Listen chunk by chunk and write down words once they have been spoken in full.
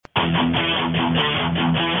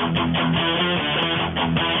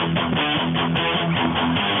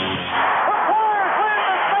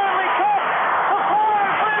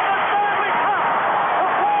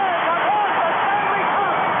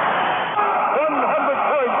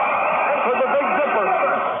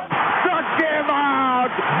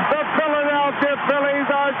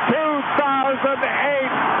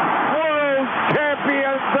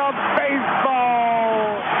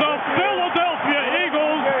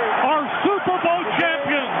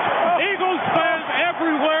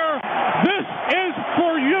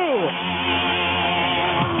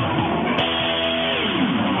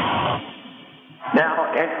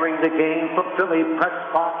the game for Philly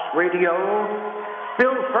Press Box Radio,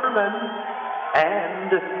 Bill Furman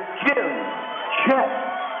and Jim, Chet,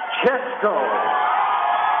 Chesko.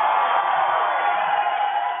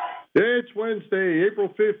 It's Wednesday, April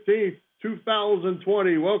 15th,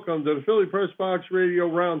 2020. Welcome to the Philly Press Box Radio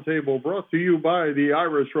Roundtable, brought to you by the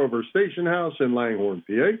Irish Rover Station House in Langhorne,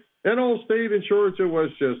 PA, and Allstate Insurance in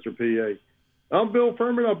Westchester, PA. I'm Bill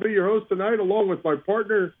Furman. I'll be your host tonight, along with my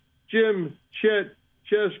partner, Jim, Chet,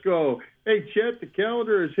 Chesko. Hey, Chet, the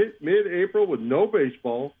calendar has hit mid-April with no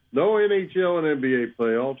baseball, no NHL and NBA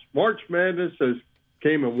playoffs. March Madness has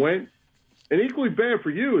came and went. And equally bad for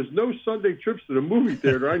you is no Sunday trips to the movie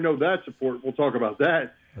theater. I know that's important. We'll talk about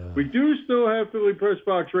that. We do still have Philly Press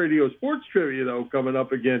Box Radio Sports Trivia, though, coming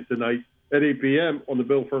up again tonight at 8 p.m. on the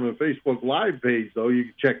Bill Furman Facebook Live page, though. You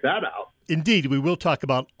can check that out. Indeed, we will talk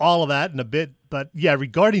about all of that in a bit. But, yeah,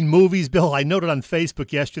 regarding movies, Bill, I noted on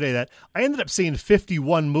Facebook yesterday that I ended up seeing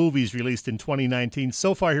 51 movies released in 2019.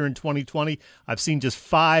 So far here in 2020, I've seen just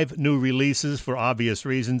 5 new releases for obvious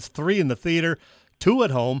reasons, 3 in the theater, 2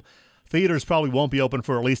 at home. Theaters probably won't be open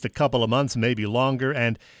for at least a couple of months, maybe longer.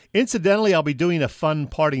 And incidentally, I'll be doing a fun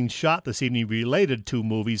parting shot this evening related to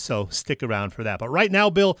movies, so stick around for that. But right now,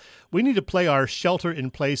 Bill, we need to play our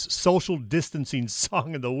shelter-in-place social distancing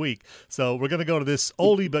song of the week. So we're going to go to this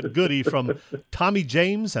oldie but goodie from Tommy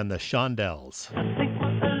James and the Shondells.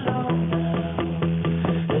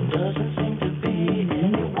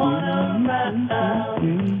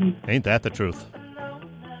 Ain't that the truth?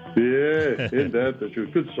 Yeah, isn't that the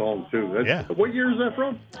truth? Good song, too. Yeah. What year is that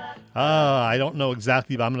from? I don't know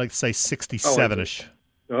exactly, but I'm going to say 67-ish.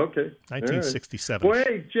 Okay. 1967. Well,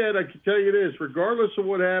 hey, Chet, I can tell you this. Regardless of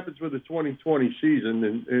what happens with the 2020 season,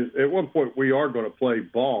 and at one point we are going to play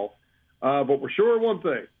ball, but we're sure of one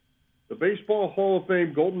thing. The Baseball Hall of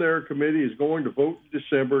Fame Golden Era Committee is going to vote in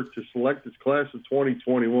December to select its class of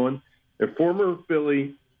 2021, and former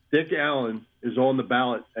Philly Dick Allen is on the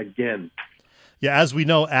ballot again. Yeah, as we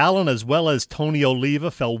know, Allen as well as Tony Oliva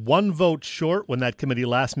fell 1 vote short when that committee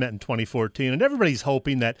last met in 2014, and everybody's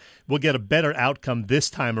hoping that we'll get a better outcome this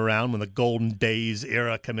time around when the Golden Days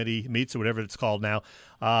Era Committee meets, or whatever it's called now.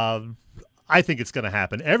 I think it's going to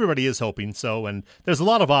happen. Everybody is hoping so, and there's a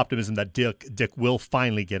lot of optimism that Dick will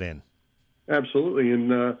finally get in. Absolutely, and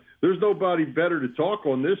there's nobody better to talk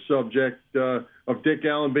on this subject of Dick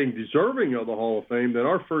Allen being deserving of the Hall of Fame than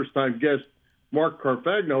our first-time guest, Mark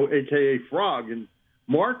Carfagno, a.k.a. Frog. And,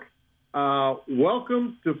 Mark,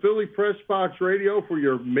 welcome to Philly Press Box Radio for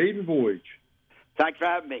your maiden voyage. Thanks for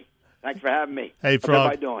having me. Hey, Frog. How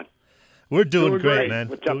are you doing? We're doing great, man.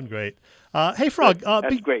 Doing great. Hey, Frog,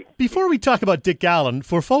 that's great. Before we talk about Dick Allen,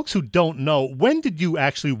 for folks who don't know, when did you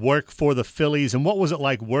actually work for the Phillies, and what was it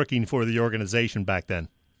like working for the organization back then?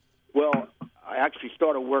 Well, I actually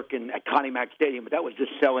started working at Connie Mack Stadium, but that was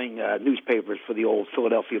just selling newspapers for the old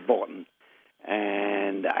Philadelphia Bulletin.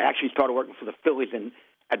 And I actually started working for the Phillies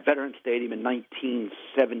at Veterans Stadium in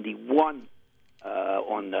 1971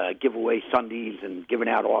 on giveaway Sundays and giving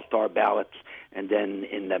out all-star ballots. And then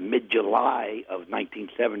in the mid-July of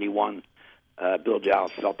 1971, Bill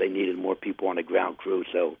Giles felt they needed more people on the ground crew.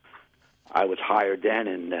 So I was hired then,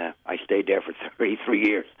 and I stayed there for 33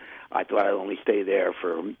 years. I thought I'd only stay there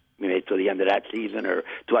for till the end of that season or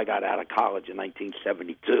till I got out of college in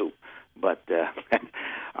 1972. But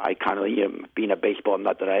I kind of, being a baseball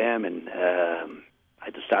nut that I am, and I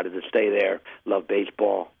decided to stay there, love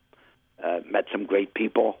baseball, met some great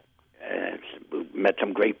people, met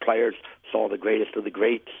some great players, saw the greatest of the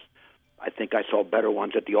greats. I think I saw better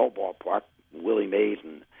ones at the old ballpark, Willie Mays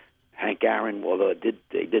and Hank Aaron, although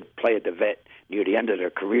they did play at the Vet near the end of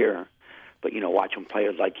their career. But, watching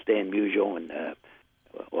players like Stan Musial and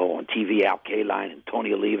on TV, Al Kaline and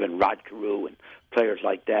Tony Oliva and Rod Carew and players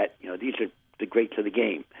like that, these are the greats of the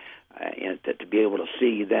game. And to be able to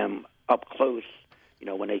see them up close,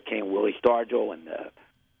 when they came, Willie Stargell and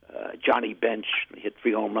Johnny Bench hit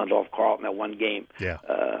 3 home runs off Carlton that one game. Yeah.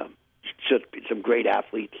 Just some great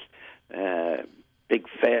athletes, big,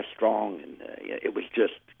 fast, strong, and it was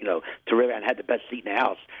just, terrific. And had the best seat in the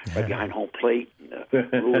house right behind home plate.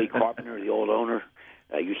 And, Ruley Carpenter, the old owner,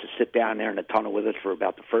 used to sit down there in the tunnel with us for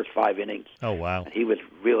about the first 5 innings. Oh, wow. And he was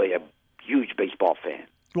really a huge baseball fan.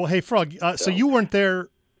 Well, hey, Frog, so you weren't there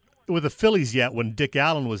with the Phillies yet when Dick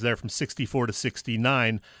Allen was there from 64 to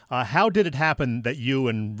 69. How did it happen that you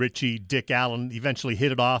and Richie, Dick Allen, eventually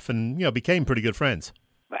hit it off and, became pretty good friends?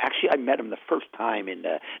 Actually, I met him the first time in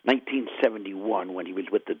 1971 when he was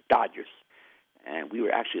with the Dodgers. And we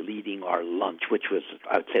were actually leading our lunch, which was,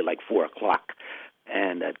 I would say, like 4 o'clock.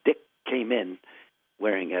 And Dick came in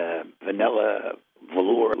wearing a vanilla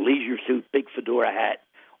velour leisure suit, big fedora hat,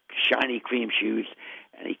 shiny cream shoes,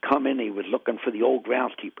 and he come in. He was looking for the old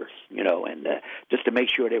groundskeepers, and just to make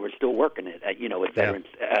sure they were still working it, at veterans,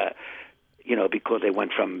 because they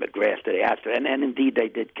went from the grass to the asphalt, and indeed they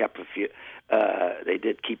did keep a few. They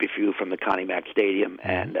did keep a few from the Connie Mack Stadium,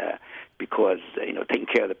 and because taking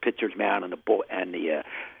care of the pitcher's mound and the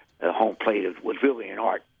home plate was really an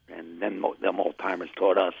art. And then them old-timers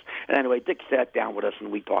taught us. And anyway, Dick sat down with us,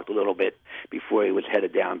 and we talked a little bit before he was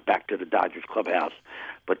headed down back to the Dodgers clubhouse.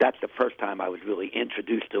 But that's the first time I was really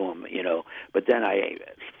introduced to him, But then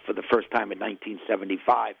for the first time in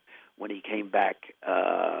 1975, when he came back,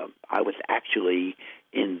 I was actually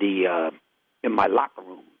in my locker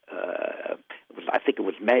room. I think it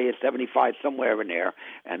was May of 75, somewhere in there,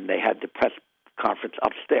 and they had the press conference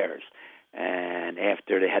upstairs. And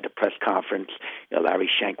after they had the press conference, Larry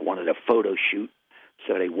Shank wanted a photo shoot,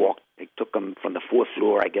 so they took him from the fourth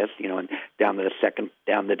floor, I guess, and down to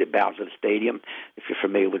the bowels of the stadium. If you're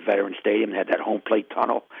familiar with Veterans Stadium, they had that home plate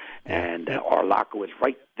tunnel, and our locker was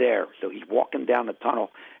right there. So he's walking down the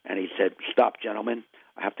tunnel, and he said, "Stop, gentlemen,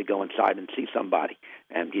 I have to go inside and see somebody."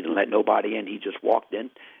 And he didn't let nobody in. He just walked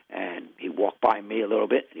in, and he walked by me a little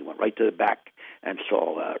bit, and he went right to the back and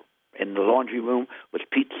saw. In the laundry room was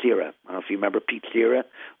Pete Cera. I don't know if you remember Pete Cera,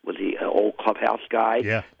 was the old clubhouse guy.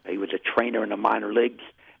 Yeah. He was a trainer in the minor leagues,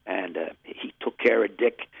 and he took care of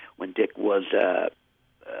Dick when Dick was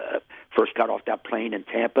first got off that plane in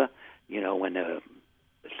Tampa. When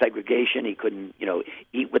segregation, he couldn't,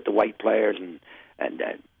 eat with the white players, and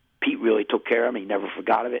Pete really took care of him. He never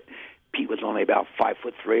forgot of it. Pete was only about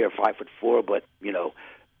 5'3" or 5'4", but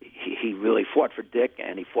he really fought for Dick,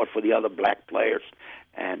 and he fought for the other black players.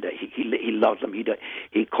 And he loves them.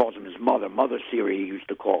 He calls them his mother. Mother Siri, he used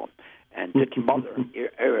to call him. And Dick's mother,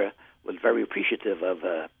 Era, was very appreciative of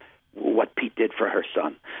what Pete did for her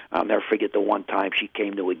son. I'll never forget the one time she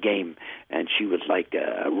came to a game, and she was like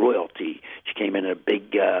royalty. She came in a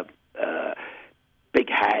big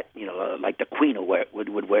hat, like the Queen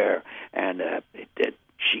would wear. And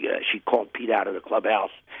she called Pete out of the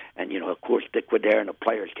clubhouse. And, of course, Dick was there, and the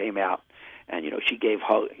players came out. And, she gave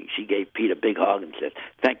Pete a big hug and said,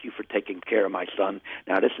 "Thank you for taking care of my son."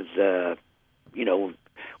 Now, this is,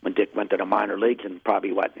 when Dick went to the minor leagues in probably,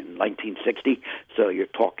 in 1960. So you're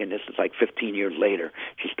talking, this is like 15 years later.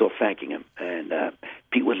 She's still thanking him. And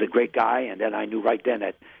Pete was a great guy. And then I knew right then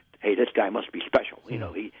that, hey, this guy must be special.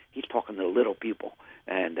 He's talking to the little people.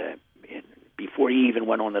 And before he even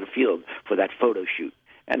went onto the field for that photo shoot.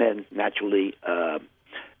 And then, naturally,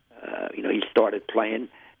 he started playing.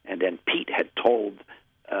 And then Pete had told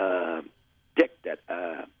Dick that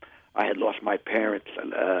I had lost my parents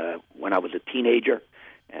when I was a teenager,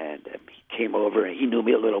 and he came over and he knew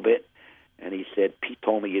me a little bit, and he said, "Pete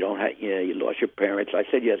told me you lost your parents." I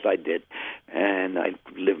said, "Yes, I did," and I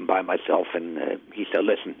living by myself. And he said,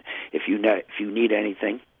 "Listen, if you need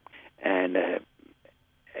anything, and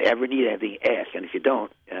ever need anything, ask, and if you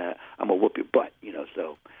don't, I'm gonna whoop your butt."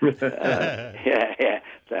 So yeah.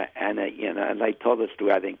 So, and and I told this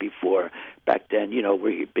story I think before. Back then,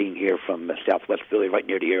 we're being here from Southwest Philly, right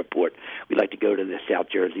near the airport. We like to go to the South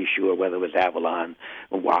Jersey shore, whether it was Avalon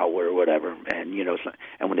or Wildwood or whatever. And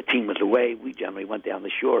and when the team was away, we generally went down the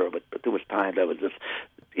shore. But there was times I was just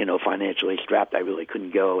financially strapped. I really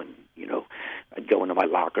couldn't go, and I'd go into my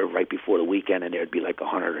locker right before the weekend, and there'd be like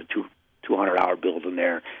 100 or 200-hour bills in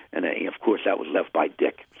there, and of course that was left by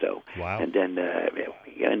Dick. So, wow. And then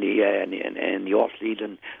in the off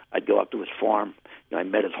season, I'd go up to his farm. I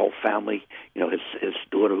met his whole family. His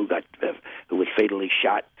daughter who was fatally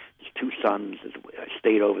shot. His two sons. I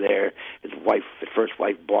stayed over there. His first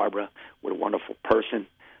wife Barbara, what a wonderful person.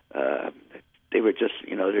 They were just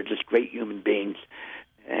they're just great human beings.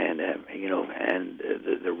 And and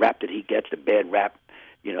the rap that he gets, the bad rap,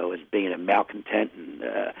 as being a malcontent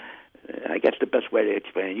and. I guess the best way to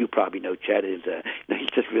explain it, you probably know Chet, is he's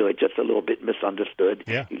just a little bit misunderstood.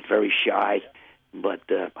 Yeah. He's very shy, but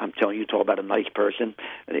I'm telling you, talk about a nice person.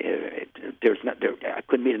 I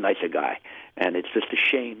couldn't meet a nicer guy, and it's just a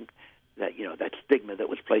shame that that stigma that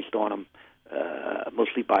was placed on him,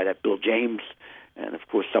 mostly by that Bill James, and of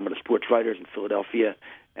course some of the sports writers in Philadelphia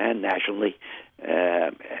and nationally.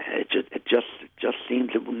 It just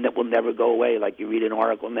seems it will never go away. Like you read an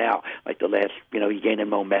article now, like the last, he's gaining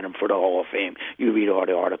momentum for the Hall of Fame. You read all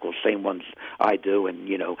the articles, same ones I do, and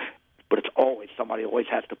but it's always somebody always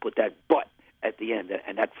has to put that "but" at the end,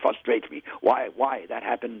 and that frustrates me. Why that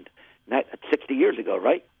happened? That's 60 years ago,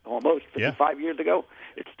 right? Almost 55 years ago.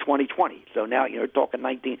 It's 2020, so now you're talking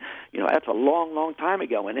 19. That's a long, long time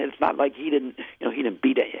ago, and it's not like he didn't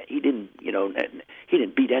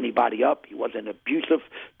beat anybody up. He wasn't abusive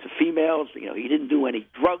to females. He didn't do any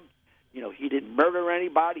drug He didn't murder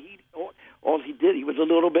anybody. All he did, he was a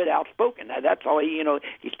little bit outspoken. That's all he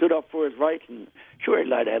stood up for his rights. And sure,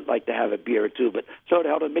 I'd like to have a beer or two, but so the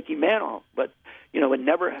hell did Mickey Mantle. But it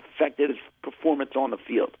never affected his performance on the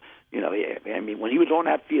field. I mean, when he was on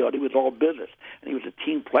that field, he was all business, and he was a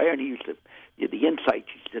team player, and he had the insights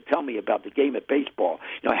to tell me about the game of baseball.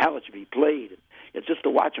 How it should be played. It's just to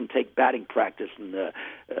watch him take batting practice, and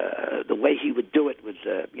the way he would do it was,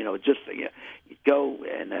 he'd go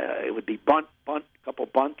and it would be bunt, couple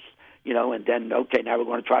bunts, and then okay, now we're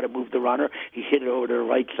going to try to move the runner. He hit it over to the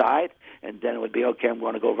right side, and then it would be okay. I'm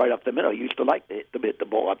going to go right up the middle. He used to like to hit the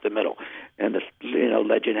ball up the middle, and the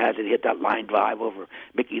legend has it, hit that line drive over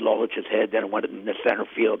Mickey Lolich's head. Then it went in the center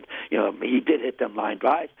field. He did hit them line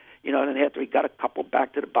drives. And then after he got a couple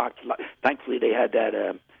back to the box, thankfully they had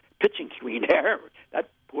that pitching screen there. That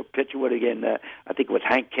poor pitcher would again. I think it was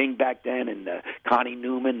Hank King back then, and Connie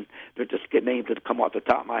Newman. They're just good names that come off the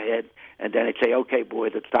top of my head. And then he'd say, "Okay,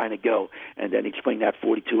 boys, it's time to go." And then he'd swing that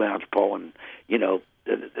 42-ounce pole, and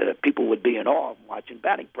the people would be in awe watching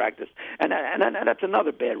batting practice. And that's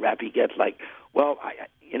another bad rap he gets. Like, well,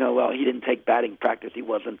 he didn't take batting practice. He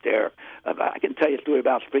wasn't there. I can tell you a story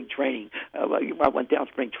about spring training. I went down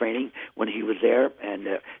spring training when he was there,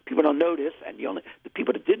 and people don't know this. And the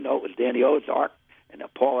people that did know it was Danny Ozark and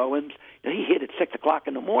Paul Owens. He hit at 6 o'clock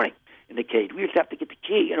in the morning in the cage. We used to have to get the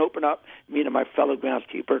key and open up. Me and my fellow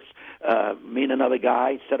groundskeepers, me and another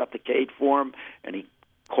guy set up the cage for him, and he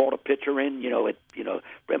called a pitcher in,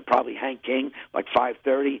 probably Hank King, like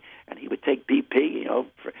 5:30, and he would take BP,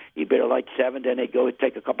 he'd bid like 7, then they'd go and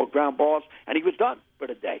take a couple of ground balls, and he was done for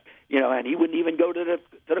the day, and he wouldn't even go to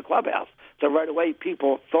the clubhouse. So right away,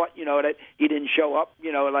 people thought, that he didn't show up,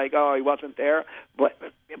 like, oh, he wasn't there, but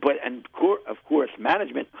of course,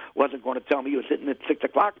 management wasn't going to tell me he was sitting at 6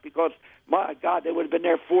 o'clock because, my God, they would have been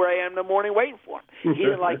there 4 a.m. in the morning waiting for him. He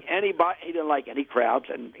didn't like anybody. He didn't like any crowds,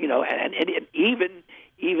 and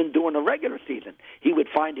even during the regular season, he would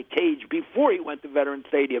find a cage before he went to Veterans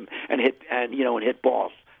Stadium and hit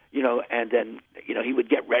balls. And then he would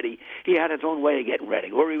get ready. He had his own way of getting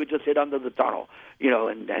ready, or he would just hit under the tunnel.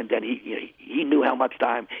 And then he knew how much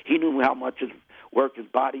time, he knew how much work his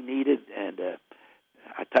body needed. And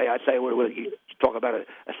I tell you, you talk about a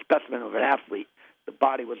specimen of an athlete. The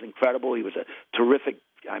body was incredible. He was a terrific.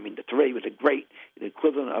 He was the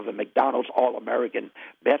equivalent of a McDonald's All-American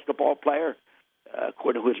basketball player.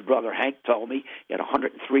 According to his brother Hank told me, he had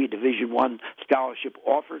 103 Division I scholarship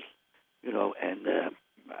offers.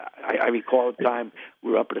 I recall at the time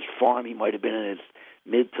we were up at his farm. He might have been in his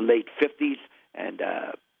mid to late 50s, and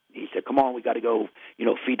he said, "Come on, we got to go,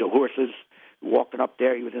 feed the horses." Walking up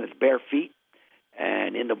there, he was in his bare feet,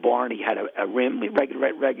 and in the barn he had a rim,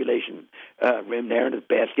 regulation rim there in his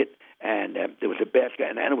basket, and there was a basket,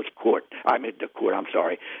 and it was court.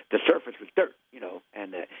 The surface was dirt,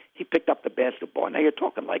 and he picked up the basketball. Now you're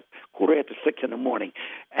talking like 6:15 in the morning,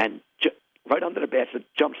 and right under the basket,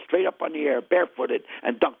 jumped straight up on the air, barefooted,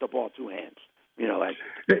 and dunked the ball 2 hands. I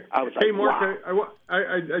was like, hey, Mark, wow.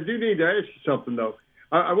 I do need to ask you something, though.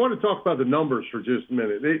 I want to talk about the numbers for just a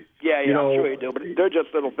minute. I'm sure you do, but they're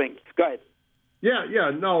just little things. Go ahead.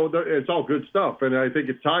 No, it's all good stuff, and I think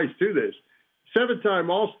it ties to this. 7-time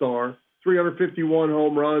All-Star, 351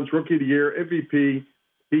 home runs, Rookie of the Year, MVP.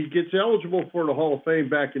 He gets eligible for the Hall of Fame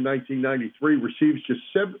back in 1993, receives just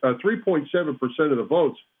 3.7% of the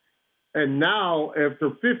votes. And now, after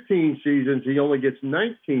 15 seasons, he only gets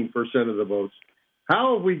 19% of the votes.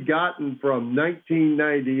 How have we gotten from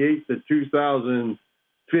 1998 to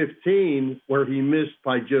 2015 where he missed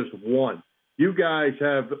by just 1? You guys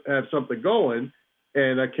have something going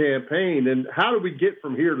and a campaign. And how do we get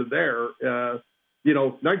from here to there?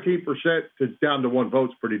 19% to down to 1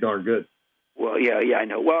 vote's pretty darn good. Well, yeah, I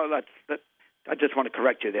know. Well, I just want to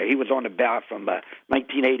correct you there. He was on the ballot from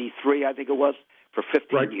 1983, I think it was, for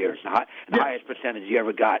 15 years. The highest percentage he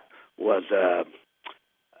ever got was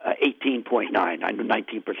 18.9,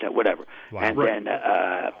 19%, whatever. Wow. And then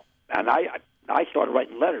I started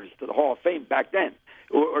writing letters to the Hall of Fame back then,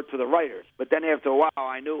 or to the writers. But then after a while,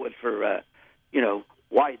 I knew it was for,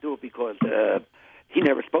 why you do it, because he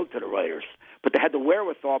never spoke to the writers. But they had the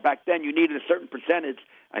wherewithal back then. You needed a certain percentage.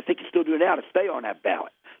 I think you still do now to stay on that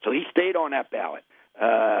ballot. So he stayed on that ballot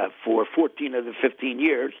for 14 of the 15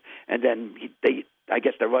 years, and then I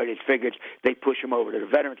guess the writers figured they'd push him over to the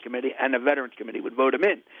Veterans Committee, and the Veterans Committee would vote him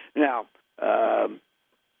in. Now, and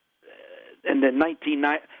then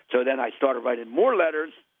so then I started writing more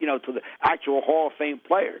letters, to the actual Hall of Fame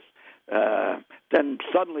players. Then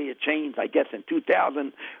suddenly it changed, I guess, in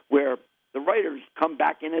 2000, where the writers come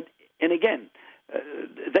back in it, and again,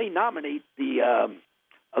 they nominate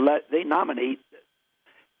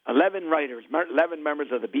 11 writers, 11 members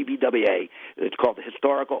of the BBWA. It's called the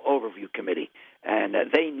Historical Overview Committee, and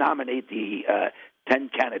they nominate the 10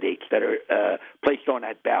 candidates that are placed on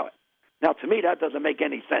that ballot. Now, to me, that doesn't make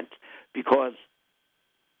any sense because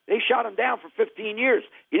they shot him down for 15 years.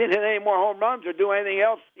 He didn't hit any more home runs or do anything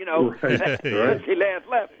else, since he last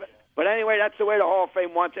left. But anyway, that's the way the Hall of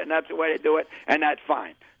Fame wants it, and that's the way they do it, and that's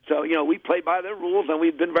fine. So, we play by the rules, and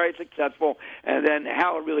we've been very successful. And then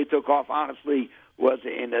how it really took off, honestly, was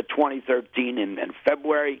in 2013 in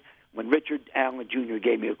February when Richard Allen Jr.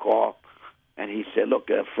 gave me a call, and he said, look,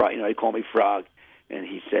 he called me Frog, and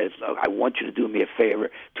he says, look, I want you to do me a favor,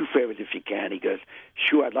 2 favors if you can. He goes,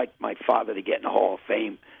 sure, I'd like my father to get in the Hall of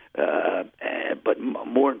Fame, but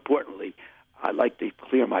more importantly, I'd like to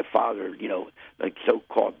clear my father, like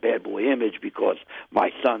so-called bad boy image because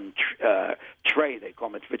my son, Trey, they call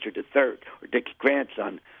him, it's Richard III, or Dick's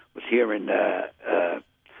grandson, was here in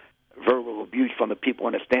verbal abuse from the people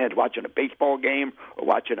in the stands watching a baseball game or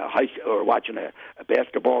watching a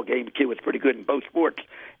basketball game. The kid was pretty good in both sports,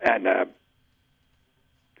 and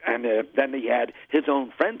then he had his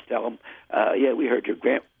own friends tell him, "Yeah, we heard your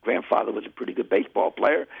grandfather was a pretty good baseball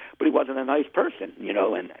player, but he wasn't a nice person,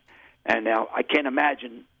 And now I can't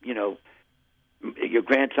imagine, your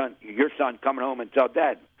son coming home and tell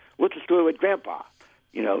Dad, what's the story with Grandpa?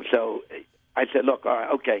 So I said, look, all right,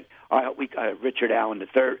 okay. Richard Allen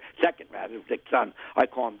III, second rather, Dick's son. I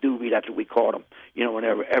call him Doobie. That's what we called him,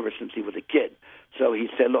 ever since he was a kid. So he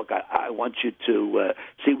said, look, I want you to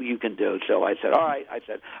see what you can do. So I said, all right. I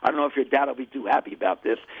said, I don't know if your dad will be too happy about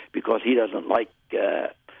this because he doesn't like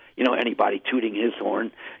anybody tooting his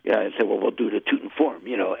horn. I said, well, we'll do the tooting for him,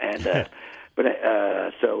 And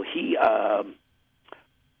so he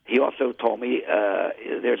also told me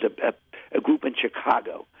there's a group in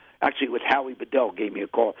Chicago. Actually, it was Howie Bedell gave me a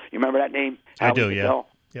call. You remember that name? I do, Bedell?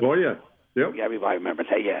 Yeah. Yep. Oh, yeah. Yep. Yeah, everybody remembers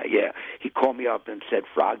that. Yeah. He called me up and said,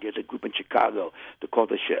 Frog, there's a group in Chicago. They're called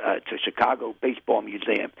the Chicago Baseball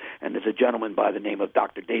Museum, and there's a gentleman by the name of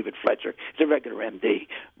Dr. David Fletcher. He's a regular MD,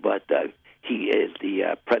 but he is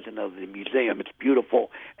the president of the museum. It's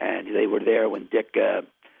beautiful, and they were there when Dick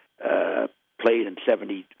played in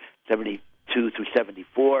 72 through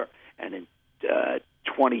 74, and in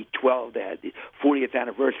 2012 they had the 40th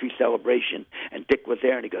anniversary celebration, and Dick was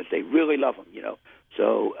there, and he goes, they really love him,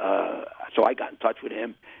 So I got in touch with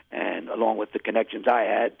him, and along with the connections I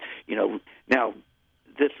had, now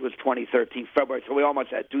this was 2013 February, so we almost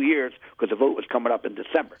had 2 years because the vote was coming up in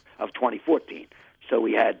December of 2014. So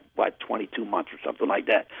we had 22 months or something like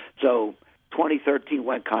that. So 2013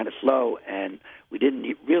 went kind of slow, and we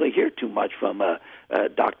didn't really hear too much from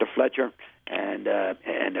Dr. Fletcher and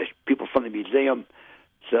people from the museum.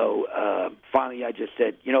 So finally, I just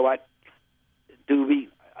said, you know what, Doobie,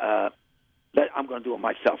 I'm going to do it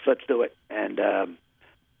myself. Let's do it. And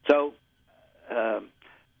so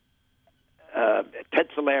Ted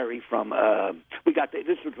Solari from we got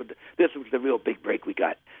this was the real big break we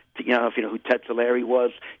got. If you know who Ted Solari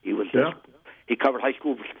was, he was. He covered high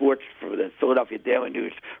school sports for the Philadelphia Daily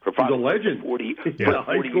News for probably He's a legend. 40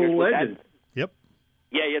 high school legend. Yep.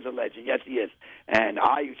 Yeah, he is a legend. Yes, he is. And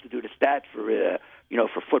I used to do the stats for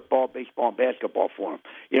for football, baseball, and basketball for him.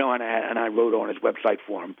 And I wrote on his website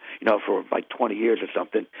for him, for like 20 years or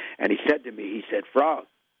something. And he said to me, he said, Frog,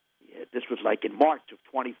 this was like in March of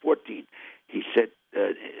 2014. He said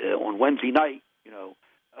on Wednesday night,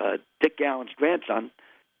 Dick Allen's grandson,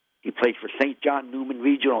 he played for St. John Newman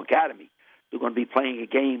Regional Academy. They're going to be playing a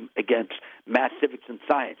game against Math Civics and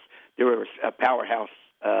Science. They were a powerhouse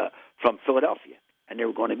from Philadelphia, and they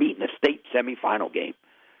were going to meet in a state semifinal game.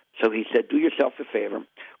 So he said, do yourself a favor,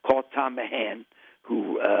 call Tom Mahan,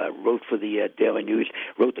 who wrote for the Daily News,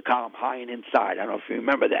 wrote the column High and Inside. I don't know if you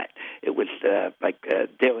remember that. It was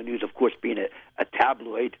Daily News, of course, being a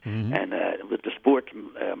tabloid, and with the sports,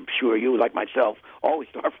 I'm sure you, like myself, always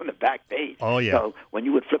start from the back page. Oh, yeah. So when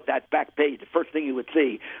you would flip that back page, the first thing you would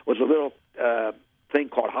see was a little thing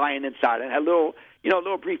called High and Inside, and had little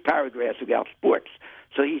brief paragraphs about sports.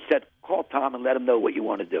 So he said, call Tom and let him know what you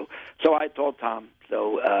want to do. So I told Tom.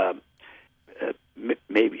 So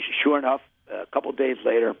maybe, sure enough, a couple of days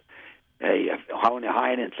later,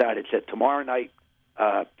 High and Inside, it said, tomorrow night,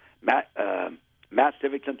 Math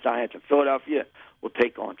Civics and Science in Philadelphia will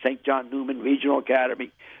take on St. John Newman Regional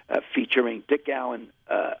Academy, featuring Dick Allen,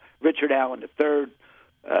 Richard Allen III,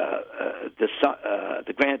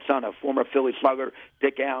 the grandson of former Philly slugger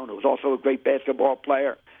Dick Allen, who was also a great basketball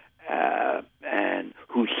player, and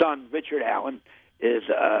whose son, Richard Allen, is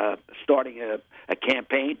starting a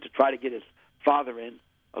campaign to try to get his father in,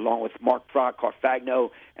 along with Mark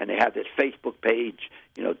Carfagno, and they have this Facebook page.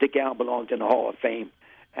 Dick Allen belongs in the Hall of Fame,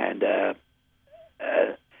 and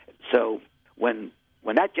So when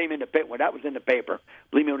that came in the paper, when that was in the paper,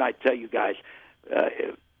 believe me when I tell you guys,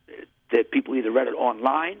 that people either read it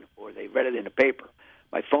online or they read it in the paper.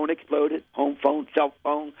 My phone exploded, home phone, cell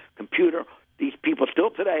phone, computer. These people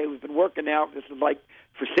still today, we've been working now, this is like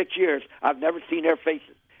for 6 years, I've never seen their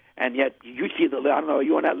faces. And yet, you see the list. I don't know, are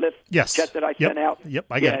you on that list? Yes. Chet that I sent out? Yep,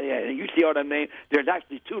 I got it. Yeah, and you see all the names. There's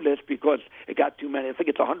actually 2 lists because it got too many. I think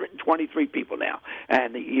it's 123 people now.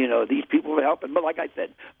 And, these people are helping. But like I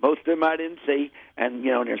said, most of them I didn't see. And,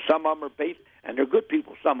 there's some of them are based, and they're good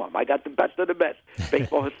people, some of them. I got the best of the best.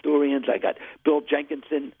 Baseball historians. I got Bill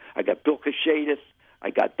Jenkinson. I got Bill Kashadis. I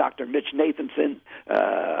got Dr. Mitch Nathanson.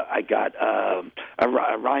 I got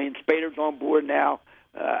Ryan Spader's on board now.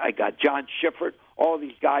 I got John Schiffert. All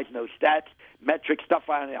these guys know stats, metrics, stuff.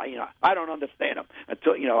 I don't understand them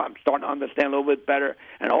until I'm starting to understand a little bit better.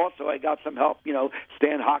 And also, I got some help.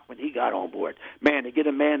 Stan Hochman, he got on board. Man, to get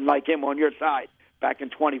a man like him on your side back in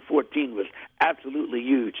 2014 was absolutely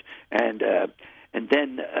huge. And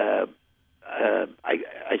then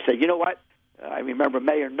I said, you know what? I remember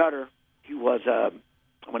Mayor Nutter. He was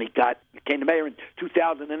when he became the mayor in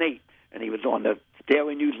 2008, and he was on the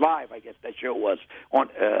Daily News Live, I guess that show was on.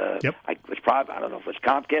 Yep. I don't know if it was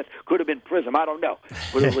Comcast, could have been Prism, I don't know,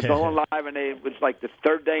 but it was on live, and it was like the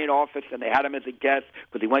 3rd day in office, and they had him as a guest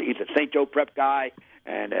because he's a St. Joe Prep guy,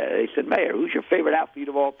 and they said, Mayor, who's your favorite athlete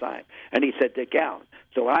of all time? And he said Dick Allen.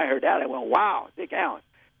 So when I heard that, I went, wow, Dick Allen.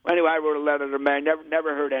 Well, anyway, I wrote a letter to the mayor,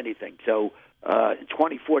 never heard anything. So in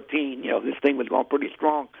 2014, this thing was going pretty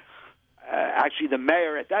strong. Actually, the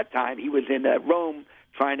mayor at that time, he was in Rome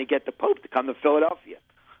trying to get the Pope to come to Philadelphia.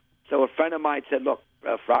 So a friend of mine said, look,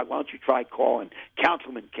 Frog, why don't you try calling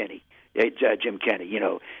Councilman Kenny, Jim Kenny.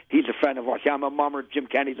 He's a friend of ours. Yeah, I'm a mummer. Jim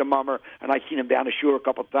Kenny's a mummer, and I've seen him down the shore a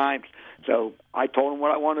couple of times. So I told him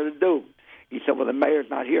what I wanted to do. He said, well, the mayor's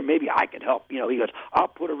not here. Maybe I can help. He goes, I'll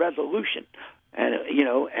put a resolution. And,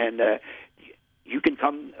 you can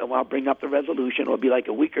come, and I'll bring up the resolution. It'll be like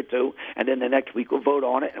a week or two, and then the next week we'll vote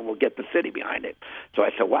on it, and we'll get the city behind it. So I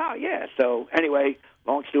said, wow, yeah. So anyway,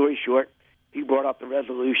 long story short, he brought up the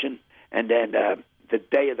resolution, and then the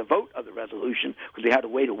day of the vote of the resolution, because they had to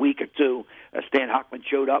wait a week or two, Stan Hochman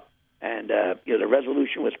showed up, and the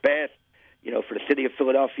resolution was passed, for the city of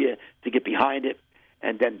Philadelphia to get behind it,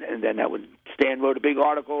 and then that would Stan wrote a big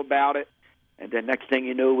article about it. And then next thing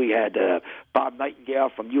you knew, we had Bob Nightingale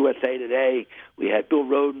from USA Today. We had Bill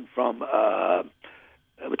Roden from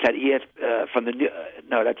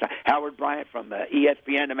Howard Bryant from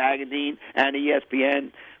ESPN, the magazine, and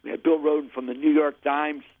ESPN. We had Bill Roden from the New York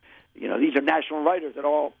Times. These are national writers that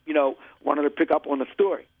all wanted to pick up on the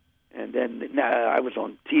story. And then I was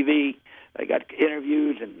on TV. I got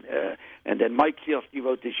interviews, and then Mike Sealski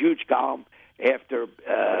wrote this huge column after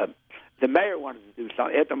the mayor wanted to do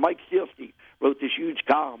something. After Mike Sealski wrote this huge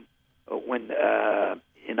column when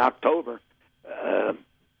in October,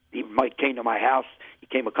 Mike came to my house. He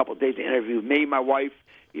came a couple of days to interview me, my wife.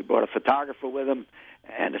 He brought a photographer with him,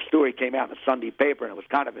 and the story came out in the Sunday paper, and I was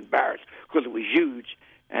kind of embarrassed because it was huge.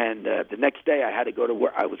 And the next day, I had to go to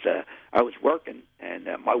work. I was working, and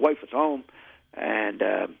my wife was home, and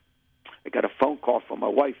I got a phone call from my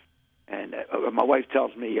wife, and my wife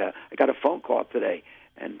tells me, I got a phone call today,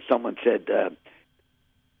 and someone said,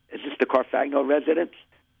 is this the Carfagno residence?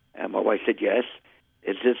 And my wife said, yes.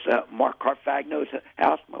 Is this Mark Carfagno's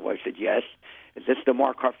house? My wife said, yes. Is this the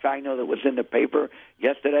Mark Carfagno that was in the paper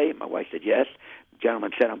yesterday? My wife said, yes. The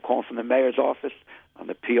gentleman said, I'm calling from the mayor's office. I'm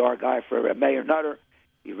the PR guy for Mayor Nutter.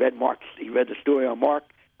 He read the story on Mark,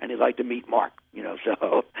 and he'd like to meet Mark.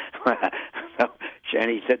 So and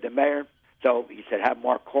he said, the mayor. So he said, have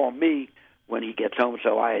Mark call me when he gets home.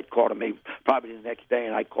 So I had called him probably the next day,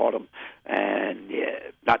 and I called him, and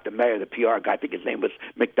not the mayor, the PR guy. I think his name was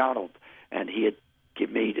McDonald, and he had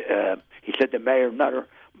given me. He said, the Mayor Nutter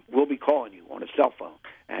will be calling you on his cell phone.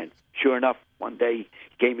 And sure enough, one day he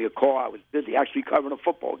gave me a call. I was busy actually covering a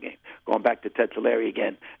football game, going back to Ted Solari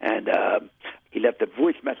again, and he left a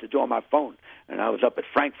voice message on my phone. And I was up at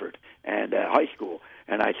Frankfurt and high school,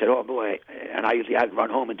 and I said, oh boy, and I usually had to run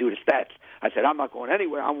home and do the stats. I said, I'm not going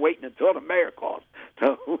anywhere. I'm waiting until the mayor calls.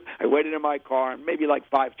 So I waited in my car, and maybe like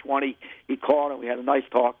 5:20, he called, and we had a nice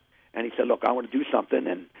talk. And he said, look, I want to do something.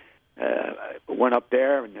 And I went up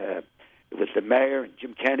there, and it was the mayor and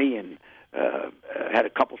Jim Kenny, and had a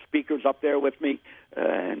couple speakers up there with me.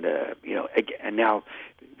 And now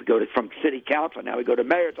we go from city council. Now we go to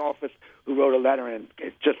mayor's office, who wrote a letter, and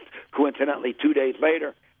just coincidentally 2 days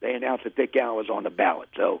later, they announced that Dick Allen was on the ballot.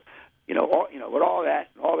 So, with all that,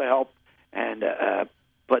 all the help, and I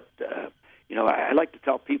like to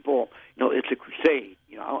tell people, it's a crusade.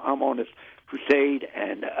 I'm on this crusade,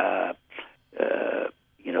 and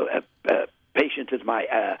patience is my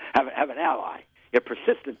have an ally. Your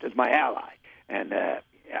persistence is my ally, and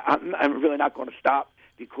I'm really not going to stop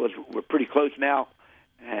because we're pretty close now,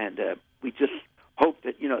 and we just hope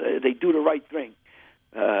that they do the right thing.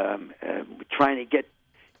 We're trying to get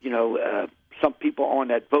some people on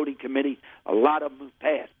that voting committee. A lot of them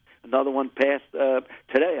passed. Another one passed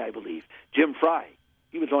today, I believe. Jim Fry.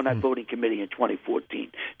 He was on that voting committee in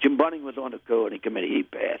 2014. Jim Bunning was on the voting committee. He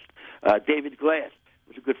passed. David Glass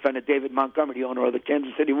was a good friend of David Montgomery, the owner of the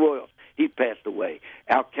Kansas City Royals. He passed away.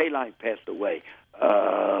 Al Kaline passed away.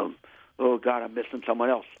 Oh, God, I'm missing someone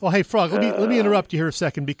else. Well, hey, Frog, let me interrupt you here a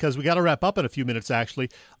second because we got to wrap up in a few minutes, actually.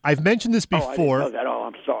 I've mentioned this before. I didn't know that. Oh,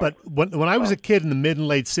 I'm sorry. But when I was a kid in the mid and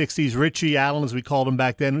late 60s, Richie Allen, as we called him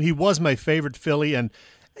back then, he was my favorite Philly. And,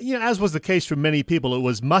 as was the case for many people, it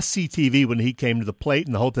was must-see TV when he came to the plate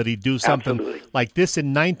in the hope that he'd do something like this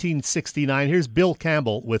in 1969. Here's Bill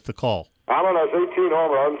Campbell with the call. Allen has 18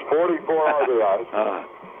 home runs, 44 RBIs.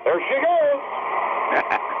 There she goes.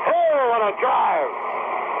 Oh, what a drive.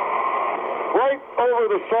 Right over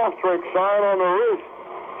the soft drink sign on the roof.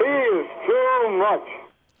 He is too much.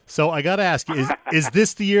 So I got to ask you, is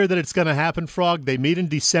this the year that it's going to happen, Frog? They meet in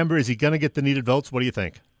December. Is he going to get the needed votes? What do you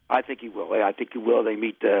think? I think he will. I think he will. They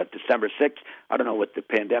meet December 6th. I don't know what the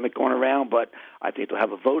pandemic going around, but I think they'll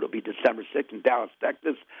have a vote. It'll be December 6th in Dallas,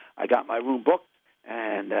 Texas. I got my room booked,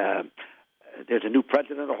 and there's a new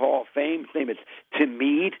president of the Hall of Fame. His name is Tim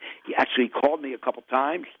Meade. He actually called me a couple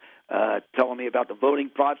times telling me about the voting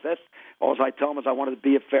process. All I tell him is I want it to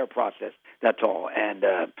be a fair process. That's all. And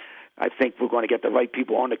I think we're going to get the right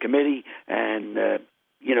people on the committee. And,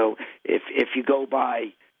 if you go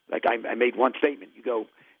by, like I made one statement, you go,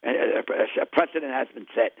 a precedent has been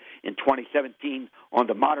set in 2017 on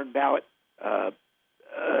the modern ballot.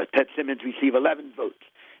 Ted Simmons received 11 votes.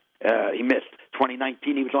 He missed.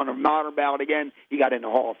 2019, he was on the modern ballot again. He got in the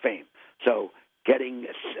Hall of Fame. So getting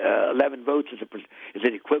 11 votes is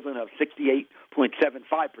an equivalent of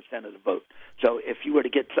 68.75% of the vote. So if you were to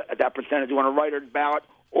get that percentage on a writer's ballot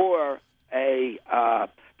or a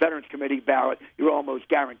Veterans Committee ballot, you're almost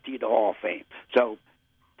guaranteed the Hall of Fame. So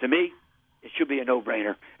to me, it should be a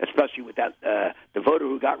no-brainer, especially with that the voter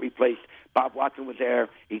who got replaced. Bob Watson was there.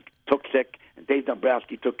 He took sick, and Dave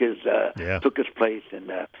Dombrowski took his place.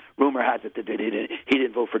 And rumor has it that he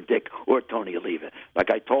didn't vote for Dick or Tony Oliva. Like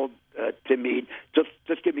I told Tim Meade,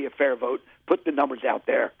 just give me a fair vote. Put the numbers out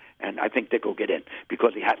there, and I think Dick will get in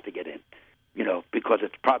because he has to get in. Because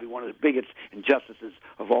it's probably one of the biggest injustices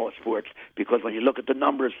of all sports. Because when you look at the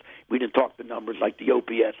numbers, we didn't talk the numbers like the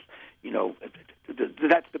OPS.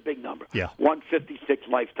 That's the big number. Yeah. 156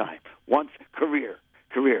 lifetime. Once career.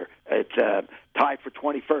 It's tied for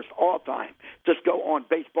 21st all time. Just go on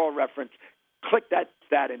Baseball Reference, click that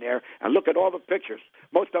stat in there, and look at all the pictures.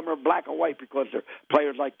 Most of them are black and white because they're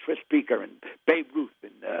players like Tris Speaker and Babe Ruth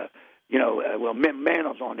and Mim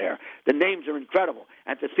Mano's on there. The names are incredible.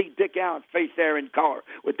 And to see Dick Allen's face there in color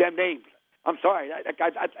with them names, I'm sorry,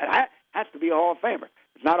 that has to be a Hall of Famer.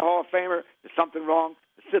 It's not a Hall of Famer. There's something wrong.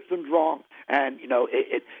 The system's wrong. And,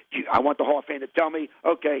 I want the Hall of Fame to tell me,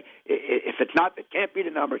 okay, if it's not, it can't be the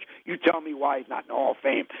numbers. You tell me why he's not in the Hall of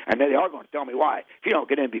Fame. And they are going to tell me why. If you don't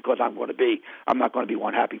get in because I'm not going to be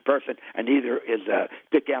one happy person. And neither is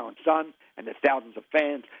Dick Allen's son and the thousands of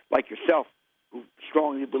fans like yourself who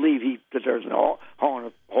strongly believe he deserves an Hall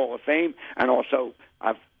of Fame. And also,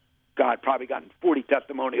 I've probably gotten 40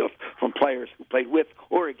 testimonials from players who played with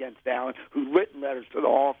or against Allen, who've written letters to the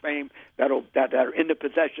Hall of Fame that are in the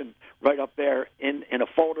possession right up there in a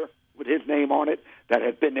folder with his name on it that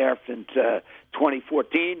have been there since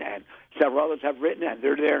 2014, and several others have written, and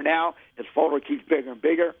they're there now. His folder keeps bigger and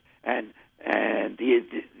bigger, and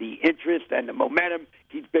the interest and the momentum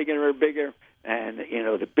keeps bigger and bigger, and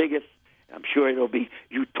the biggest, I'm sure it'll be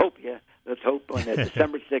utopia. Let's hope on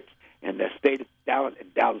December 6th. In the state of Dallas,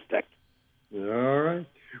 Texas. All right.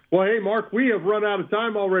 Well, hey, Mark, we have run out of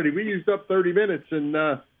time already. We used up 30 minutes,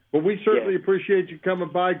 but we certainly appreciate you coming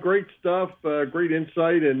by. Great stuff, great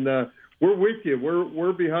insight, and we're with you.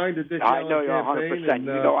 We're behind the Dick Allen campaign. I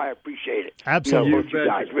know you're 100%. I appreciate it. Absolutely, both you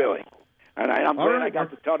guys, really. And I'm glad I got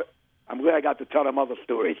to tell. I'm glad I got to tell them other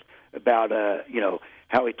stories about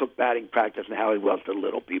how he took batting practice and how he was to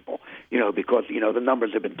little people. Because the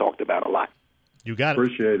numbers have been talked about a lot. You got it.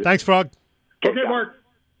 Appreciate it. Thanks, Frog. Okay, Mark.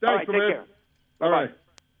 Thanks, all right, take care. All right.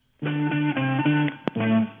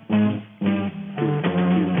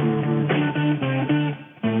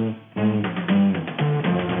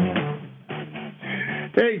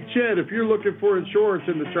 Hey, Chet, if you're looking for insurance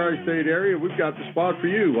in the tri-state area, we've got the spot for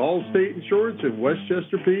you. Allstate Insurance in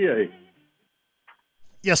Westchester, PA.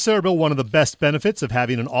 Yes, sir, Bill. One of the best benefits of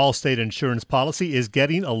having an Allstate insurance policy is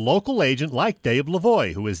getting a local agent like Dave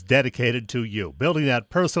Lavoie, who is dedicated to you. Building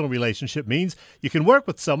that personal relationship means you can work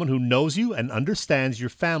with someone who knows you and understands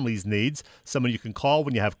your family's needs, someone you can call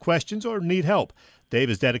when you have questions or need help. Dave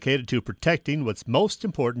is dedicated to protecting what's most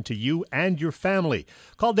important to you and your family.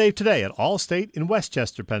 Call Dave today at Allstate in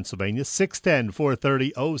Westchester, Pennsylvania,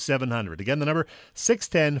 610-430-0700. Again, the number,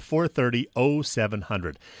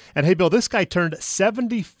 610-430-0700. And hey, Bill, this guy turned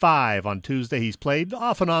 75 on Tuesday. He's played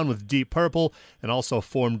off and on with Deep Purple and also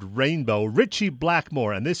formed Rainbow, Richie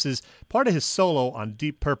Blackmore. And this is part of his solo on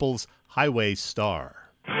Deep Purple's Highway Star.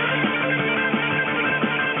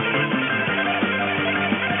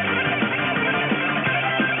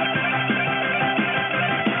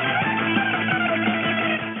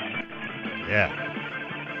 Yeah.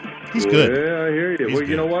 He's good. Yeah, I hear you. He's Well, good.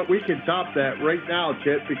 you know what? We can top that right now,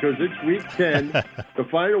 Chet, because it's week 10, the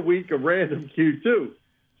final week of Random Q2.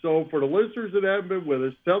 So for the listeners that haven't been with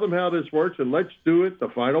us, tell them how this works, and let's do it the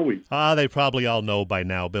final week. They probably all know by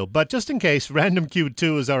now, Bill. But just in case, Random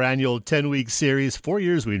Q2 is our annual 10-week series. 4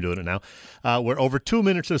 years we've been doing it now. We're over 2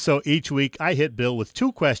 minutes or so each week. I hit Bill with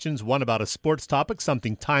 2 questions, one about a sports topic,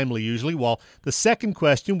 something timely usually, while the second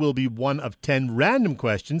question will be one of 10 random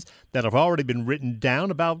questions that have already been written down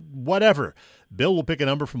about whatever. Bill will pick a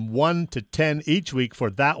number from 1 to 10 each week for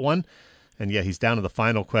that one. And yeah, he's down to the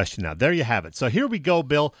final question now. There you have it. So here we go,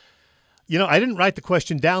 Bill. You know, I didn't write the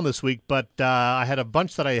question down this week, but I had a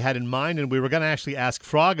bunch that I had in mind, and we were going to actually ask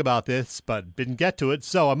Frog about this, but didn't get to it.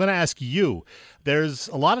 So I'm going to ask you. There's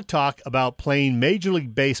a lot of talk about playing Major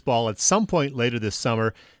League Baseball at some point later this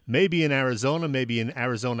summer, maybe in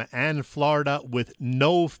Arizona and Florida with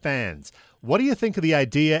no fans. What do you think of the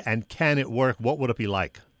idea, and can it work? What would it be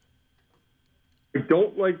like? I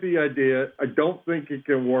don't like the idea. I don't think it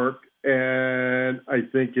can work, and I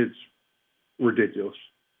think it's ridiculous.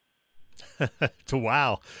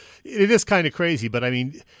 Wow. It is kind of crazy, but I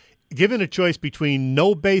mean, given a choice between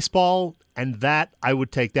no baseball and that, I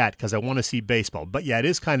would take that because I want to see baseball. But yeah, it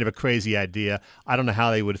is kind of a crazy idea. I don't know how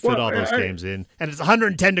they would fit all those games in. And it's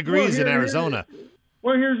 110 degrees in Arizona.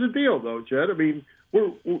 Well, here's the deal, though, Chet. I mean,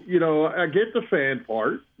 I get the fan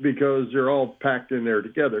part because they're all packed in there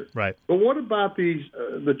together. Right. But what about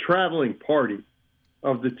the traveling party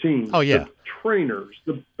of the team? Oh, yeah. The trainers,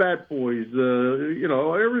 the bat boys,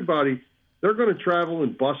 everybody. They're going to travel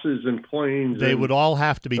in buses and planes. They would all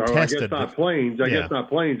have to be tested. I guess not planes. I guess not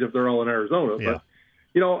planes if they're all in Arizona. Yeah.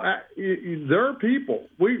 But, there are people.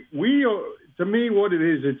 We to me, what it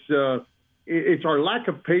is, it's our lack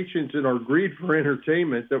of patience and our greed for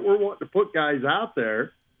entertainment that we're wanting to put guys out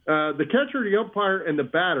there. The catcher, the umpire, and the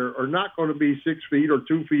batter are not going to be 6 feet or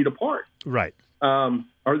 2 feet apart. Right.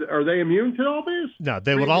 Are they immune to all this? No,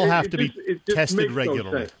 they would all have to be just tested makes no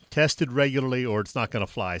regularly. sense. Tested regularly, or it's not going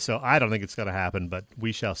to fly. So I don't think it's going to happen, but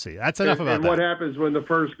we shall see. That's enough about and that. What happens when the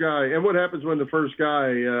first guy? And what happens when the first guy,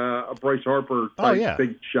 a Bryce Harper type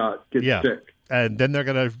big shot, gets sick? And then they're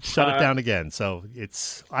going to shut it down again. So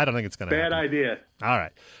I don't think it's going to happen. Bad idea. All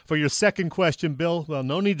right. For your second question, Bill, well,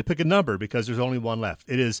 no need to pick a number because there's only one left.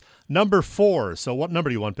 It is number 4. So what number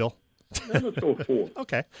do you want, Bill? Let's go 4.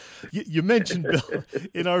 Okay. You mentioned, Bill,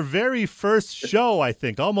 in our very first show, I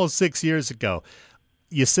think, almost 6 years ago,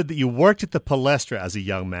 you said that you worked at the Palestra as a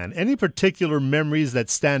young man. Any particular memories that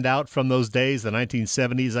stand out from those days, the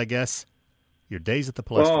 1970s, I guess? Your days at the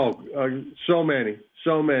Palestra. Oh, so many.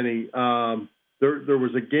 There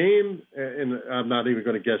was a game, and I'm not even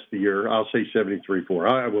going to guess the year. I'll say 73-4.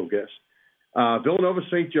 I will guess. Villanova,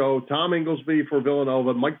 St. Joe, Tom Inglesby for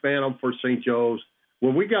Villanova, Mike Banham for St. Joe's.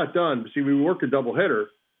 When we got done, see, we worked a doubleheader,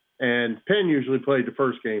 and Penn usually played the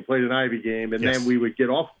first game, played an Ivy game, and then we would get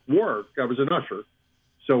off work. I was an usher.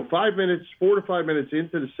 So 4 to 5 minutes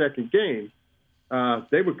into the second game,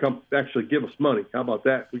 they would come actually give us money. How about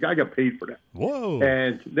that? I got paid for that. Whoa.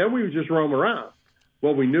 And then we would just roam around.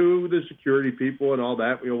 Well, we knew the security people and all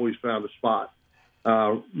that. We always found a spot.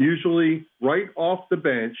 Usually right off the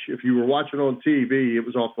bench. If you were watching on TV, it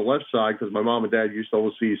was off the left side because my mom and dad used to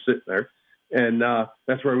always see you sitting there. And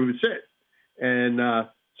that's where we would sit. And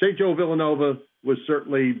St. Joe Villanova was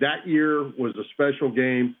certainly, that year was a special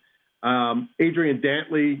game. Adrian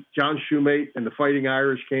Dantley, John Shoemate, and the Fighting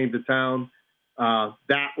Irish came to town.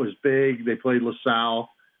 That was big. They played LaSalle.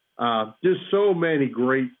 Just so many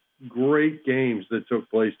great games that took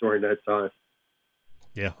place during that time.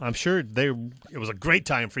 Yeah, I'm sure it was a great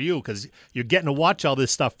time for you because you're getting to watch all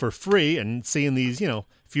this stuff for free and seeing these,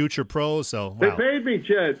 future pros. So wow. They paid me,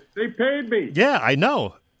 Chet. They paid me. Yeah, I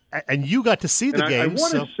know. And you got to see the games. I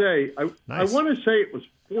want to say it was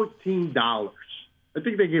 $14. I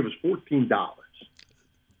think they gave us $14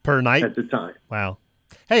 per night at the time. Wow.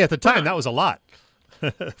 Hey, at the time, that was a lot.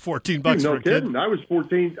 $14 for a kid. No kidding. I was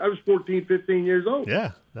 14, 15 years old.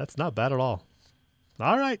 Yeah, that's not bad at all.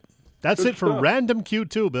 All right. That's Good it for stuff. Random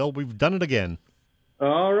Q2, Bill. We've done it again.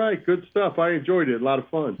 All right, good stuff. I enjoyed it. A lot of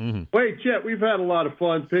fun. Mm-hmm. Wait, Chet, we've had a lot of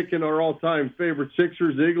fun picking our all-time favorite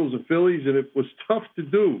Sixers, Eagles, and Phillies, and it was tough to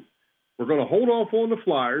do. We're going to hold off on the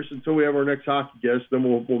Flyers until we have our next hockey guest. Then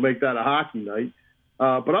we'll make that a hockey night.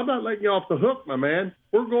 But I'm not letting you off the hook, my man.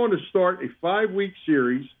 We're going to start a 5-week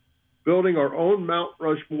series building our own Mount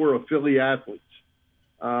Rushmore of Philly athletes.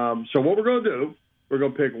 So what we're going to do, we're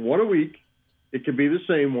going to pick one a week. It can be the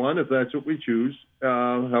same one if that's what we choose,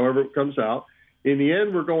 however it comes out. In the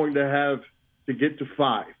end, we're going to have to get to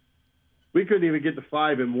 5. We couldn't even get to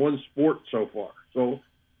 5 in one sport so far. So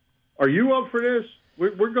are you up for this?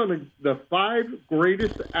 We're going to the 5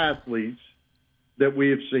 greatest athletes that we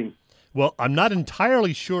have seen. Well, I'm not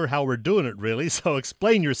entirely sure how we're doing it, really, so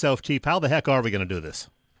explain yourself, Chief. How the heck are we going to do this?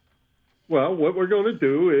 Well, what we're going to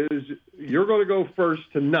do is you're going to go first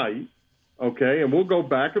tonight, okay, and we'll go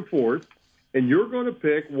back and forth, and you're going to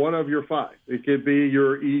pick one of your 5. It could be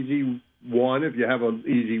your easy one if you have an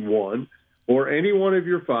easy one, or any one of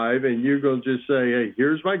your 5, and you're going to just say, hey,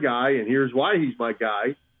 here's my guy, and here's why he's my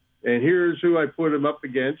guy, and here's who I put him up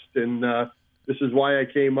against, and this is why I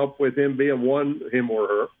came up with him being him or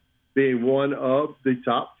her, being one of the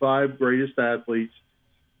top 5 greatest athletes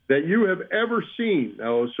that you have ever seen.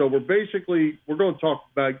 Now, so we're going to talk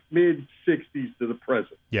about mid-'60s to the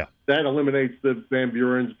present. Yeah. That eliminates the Van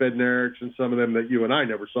Burens, Bednariks, and some of them that you and I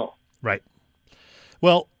never saw. Right.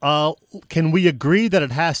 Well, can we agree that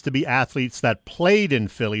it has to be athletes that played in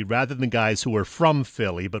Philly rather than guys who were from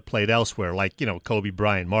Philly but played elsewhere, like, Kobe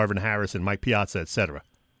Bryant, Marvin Harrison, Mike Piazza, etc.?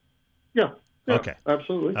 Yeah. Okay.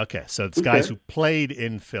 Absolutely. Okay, so it's guys who played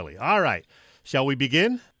in Philly. All right. Shall we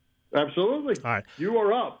begin? Absolutely. All right. You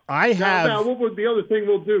are up. Now, Now, what would the other thing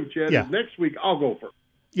we'll do, Chad, is next week I'll go first.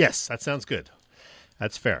 Yes, that sounds good.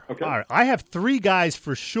 That's fair. Okay. All right. I have 3 guys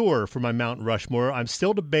for sure for my Mount Rushmore. I'm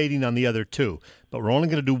still debating on the other 2, but we're only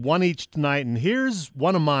going to do one each tonight. And here's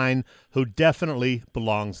one of mine who definitely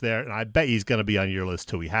belongs there, and I bet he's going to be on your list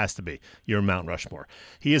too. He has to be your Mount Rushmore.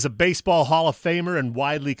 He is a baseball Hall of Famer and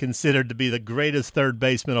widely considered to be the greatest third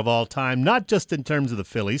baseman of all time, not just in terms of the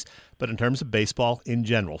Phillies, but in terms of baseball in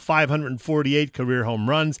general. 548 career home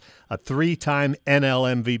runs, a 3-time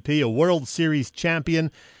NL MVP, a World Series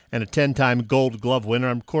champion, and a 10-time Gold Glove winner.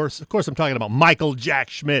 Of course, I'm talking about Michael Jack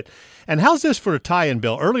Schmidt. And how's this for a tie-in,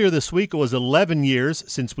 Bill? Earlier this week, it was 11 years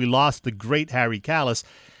since we lost the great Harry Kalas.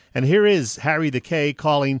 And here is Harry the K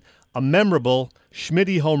calling a memorable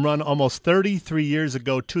Schmitty home run almost 33 years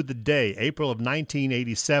ago to the day, April of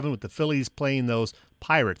 1987, with the Phillies playing those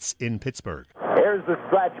Pirates in Pittsburgh. Here's the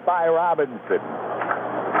stretch by Robinson.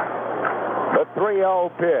 The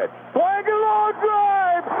 3-0 pitch. Swing a long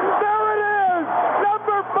drive. There it is.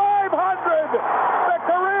 Number 500. The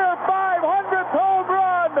career 500th home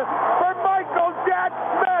run for Michael Jack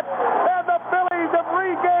Schmidt. And the Phillies have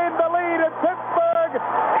regained the lead in Pittsburgh,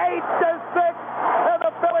 8-6. And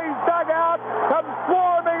the Phillies dugout comes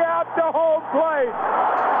swarming out to home plate.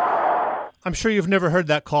 I'm sure you've never heard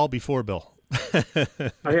that call before, Bill.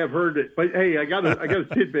 I have heard it, but hey, I got a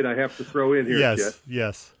tidbit I have to throw in here.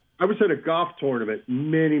 Yes. I was at a golf tournament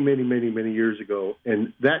many years ago,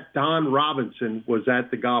 and that Don Robinson was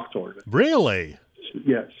at the golf tournament. Really?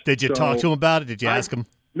 Yes. Did you talk to him about it? Did you ask him?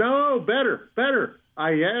 No, better.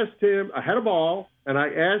 I asked him, I had a ball, and I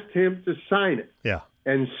asked him to sign it. Yeah.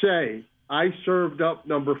 And say, I served up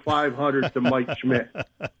number 500 to Mike Schmidt.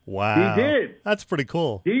 Wow. He did. That's pretty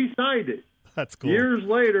cool. He signed it. That's cool. Years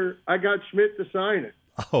later, I got Schmidt to sign it.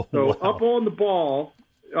 Oh, so wow. up on the ball,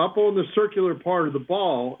 up on the circular part of the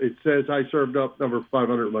ball, it says I served up number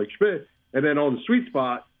 500 Mike Schmidt. And then on the sweet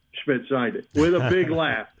spot, Schmidt signed it with a big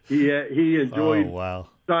laugh. He enjoyed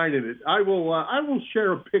signing it. I will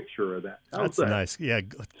share a picture of that. That's nice. Yeah,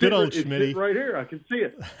 good old Schmitty. It's right here. I can see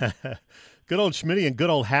it. Good old Schmitty and good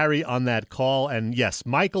old Harry on that call. And yes,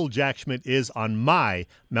 Michael Jack Schmidt is on my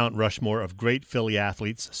Mount Rushmore of great Philly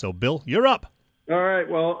athletes. So, Bill, you're up. All right.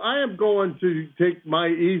 Well, I am going to take my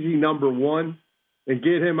easy number 1 and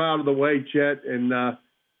get him out of the way, Chet. And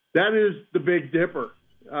that is the Big Dipper.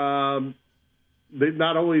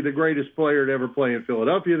 Not only the greatest player to ever play in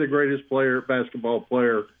Philadelphia, the greatest basketball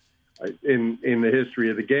player in the history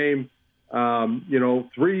of the game.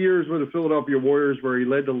 3 years with the Philadelphia Warriors where he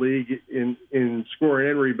led the league in scoring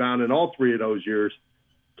and rebound in all 3 of those years.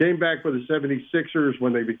 Came back with the 76ers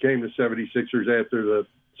when they became the 76ers after the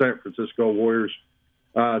San Francisco Warriors.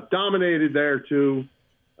 Dominated there, too.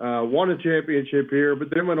 Won a championship here, but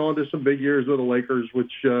then went on to some big years with the Lakers,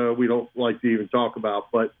 which we don't like to even talk about.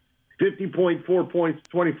 But 50.4 points,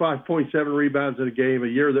 25.7 rebounds in a game, a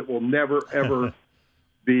year that will never, ever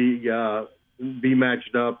be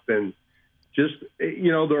matched up. And just,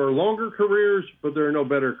 there are longer careers, but there are no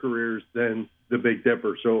better careers than the Big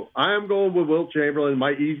Dipper. So I am going with Wilt Chamberlain.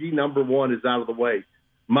 My easy number one is out of the way.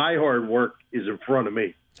 My hard work is in front of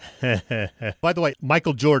me. By the way,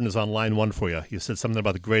 Michael Jordan is on line one for you. You said something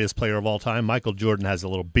about the greatest player of all time. Michael Jordan has a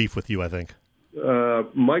little beef with you, I think.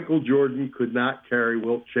 Michael Jordan could not carry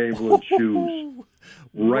Wilt Chamberlain's shoes.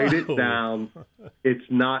 Write it down. It's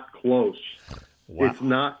not close. Wow. It's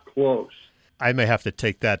not close. I may have to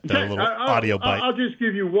take that little audio bite. I'll just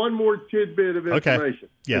give you one more tidbit of information. Okay.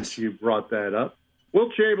 Yes. Since you brought that up.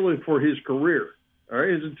 Wilt Chamberlain, for his career, all right,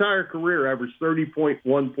 his entire career averaged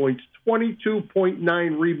 30.1 points,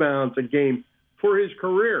 22.9 rebounds a game for his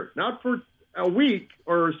career. Not for a week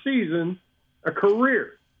or a season, a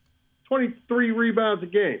career. 23 rebounds a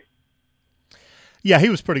game. Yeah, he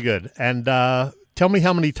was pretty good. And tell me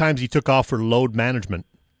how many times he took off for load management.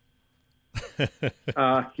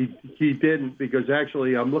 He didn't, because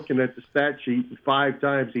actually I'm looking at the stat sheet, and 5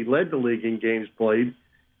 times he led the league in games played,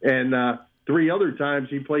 and 3 other times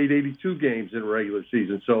he played 82 games in a regular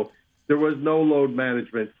season. So there was no load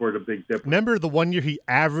management for the Big Dipper. Remember the one year he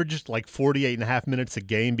averaged like 48.5 minutes a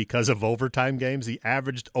game because of overtime games? He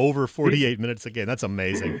averaged over 48 minutes a game. That's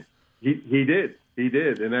amazing. He did.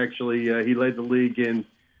 And actually he led the league in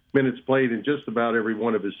minutes played in just about every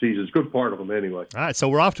one of his seasons. Good part of them anyway. All right, so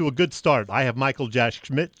we're off to a good start. I have Michael Jack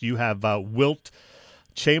Schmidt. You have Wilt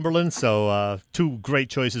Chamberlain. So 2 great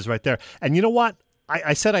choices right there. And you know what?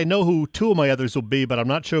 I said I know who 2 of my others will be, but I'm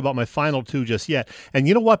not sure about my final 2 just yet. And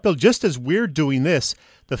you know what, Bill? Just as we're doing this,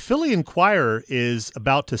 the Philly Inquirer is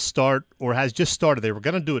about to start, or has just started. They were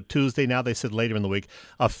going to do it Tuesday. Now they said later in the week.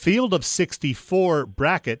 A field of 64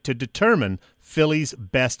 bracket to determine Philly's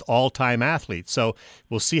best all-time athletes. So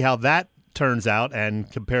we'll see how that turns out and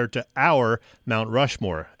compared to our Mount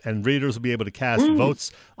Rushmore. And readers will be able to cast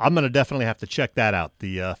votes. I'm going to definitely have to check that out.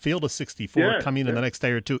 The field of 64 coming in the next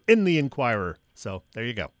day or 2 in the Inquirer. So there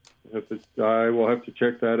you go. I will have to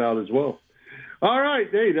check that out as well. All right.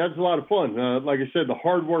 Hey, that's a lot of fun. Like I said, the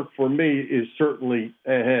hard work for me is certainly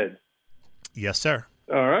ahead. Yes, sir.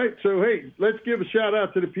 All right. So, hey, let's give a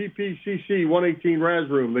shout-out to the PPCC 118 Raz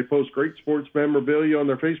Room. They post great sports memorabilia on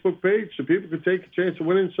their Facebook page so people can take a chance of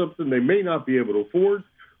winning something they may not be able to afford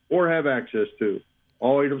or have access to.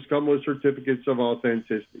 All items come with certificates of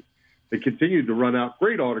authenticity. They continue to run out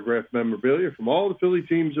great autographed memorabilia from all the Philly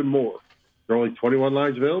teams and more. There are only 21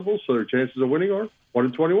 lines available, so their chances of winning are 1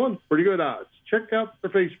 in 21. Pretty good odds. Check out their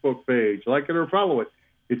Facebook page. Like it or follow it.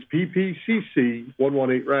 It's PPCC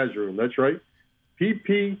 118 Raz Room. That's right.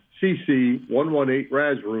 PPCC 118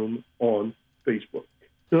 Raz Room on Facebook.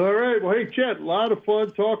 All right. Well, hey, Chet, a lot of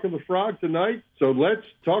fun talking the Frog tonight. So let's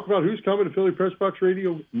talk about who's coming to Philly Press Box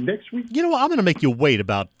Radio next week. You know what? I'm going to make you wait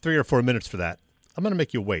about 3 or 4 minutes for that. I'm going to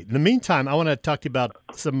make you wait. In the meantime, I want to talk to you about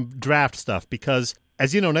some draft stuff because,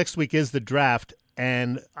 as you know, next week is the draft,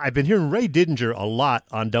 and I've been hearing Ray Didinger a lot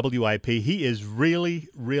on WIP. He is really,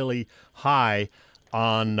 really high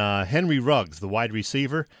on Henry Ruggs, the wide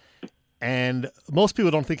receiver, and most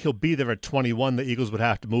people don't think he'll be there at 21. The Eagles would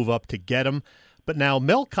have to move up to get him. But now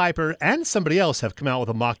Mel Kiper and somebody else have come out with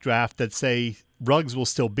a mock draft that say Ruggs will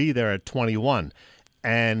still be there at 21.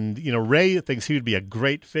 And, you know, Ray thinks he would be a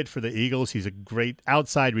great fit for the Eagles. He's a great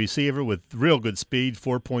outside receiver with real good speed,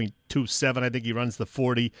 4.27. I think he runs the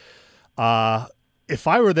 40. If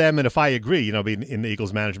I were them and if I agree, you know, being in the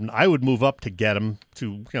Eagles management, I would move up to get him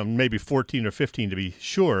to, you know, maybe 14 or 15 to be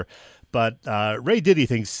sure. But Ray Diddy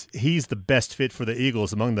thinks he's the best fit for the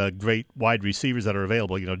Eagles among the great wide receivers that are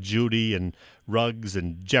available, you know, Judy and Ruggs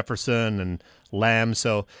and Jefferson and Lamb.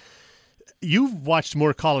 So you've watched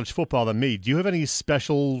more college football than me. Do you have any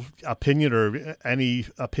special opinion or any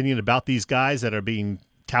opinion about these guys that are being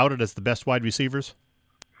touted as the best wide receivers?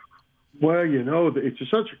 Well, you know, it's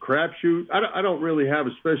such a crapshoot. I don't really have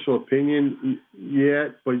a special opinion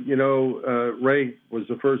yet, but, you know, Ray was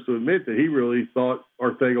the first to admit that he really thought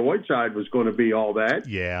Ortega-Whiteside was going to be all that.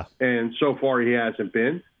 Yeah. And so far he hasn't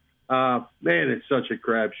been. Man, it's such a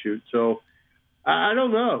crapshoot. So I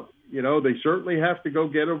don't know. You know, they certainly have to go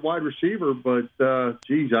get a wide receiver, but,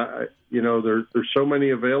 you know, there's so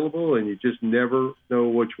many available, and you just never know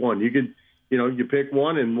which one. You could, you know, you pick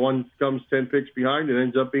one, and one comes 10 picks behind and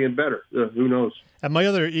ends up being better. Who knows? And my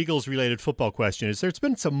other Eagles-related football question is there's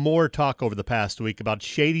been some more talk over the past week about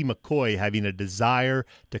Shady McCoy having a desire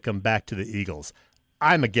to come back to the Eagles.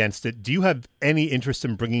 I'm against it. Do you have any interest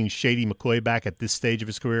in bringing Shady McCoy back at this stage of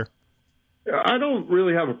his career? I don't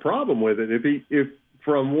really have a problem with it. If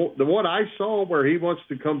from what I saw where he wants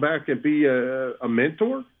to come back and be a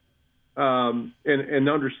mentor, and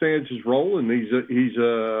understands his role, and he's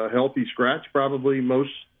a healthy scratch probably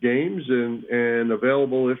most games and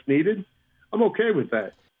available if needed, I'm okay with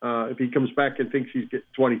that. If he comes back and thinks he's getting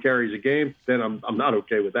 20 carries a game, then I'm not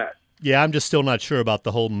okay with that. Yeah, I'm just still not sure about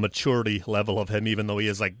the whole maturity level of him, even though he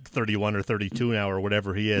is like 31 or 32 now or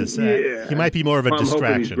whatever he is. He might be more of a distraction.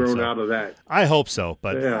 I'm hoping he's grown out of that. I hope so,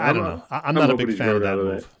 but I don't know. I'm not a big fan of that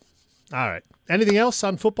move. All right. Anything else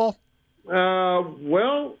on football? Are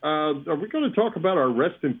we going to talk about our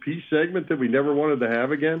Rest in Peace segment that we never wanted to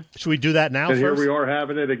have again? Should we do that now and first? Here we are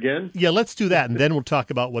having it again? Yeah, let's do that, and then we'll talk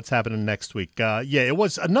about what's happening next week. It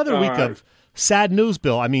was another week of sad news,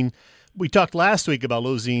 Bill. I mean, we talked last week about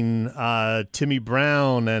losing Timmy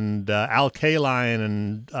Brown and Al Kaline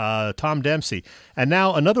and Tom Dempsey. And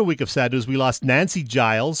now another week of sad news. We lost Nancy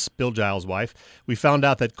Giles, Bill Giles' wife. We found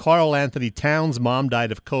out that Carl Anthony Towns' mom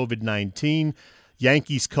died of COVID-19.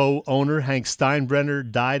 Yankees co-owner Hank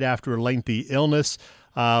Steinbrenner died after a lengthy illness.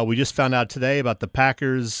 We just found out today about the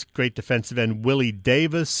Packers' great defensive end Willie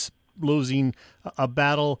Davis losing a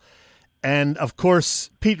battle. And, of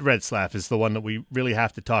course, Pete Retzlaff is the one that we really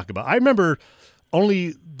have to talk about. I remember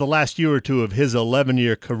only the last year or two of his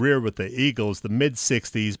 11-year career with the Eagles, the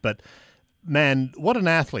mid-'60s, but, man, what an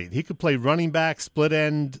athlete. He could play running back, split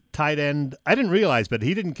end, tight end. I didn't realize, but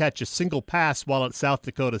he didn't catch a single pass while at South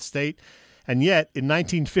Dakota State. And yet, in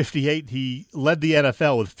 1958, he led the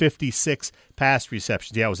NFL with 56 pass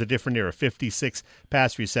receptions. Yeah, it was a different era. 56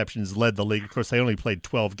 pass receptions led the league. Of course, they only played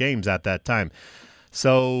 12 games at that time.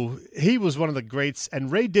 So he was one of the greats.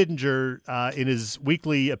 And Ray Didinger, in his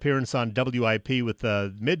weekly appearance on WIP with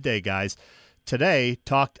the Midday Guys, today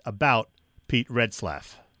talked about Pete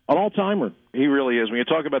Retzlaff. An all-timer. He really is. When you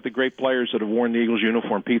talk about the great players that have worn the Eagles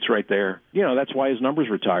uniform, Pete's right there. That's why his number's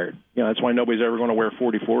retired. That's why nobody's ever going to wear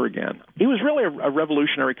 44 again. He was really a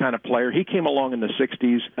revolutionary kind of player. He came along in the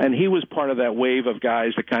 60s, and he was part of that wave of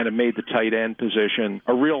guys that kind of made the tight end position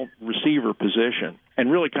a real receiver position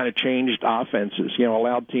and really kind of changed offenses,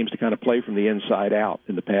 allowed teams to kind of play from the inside out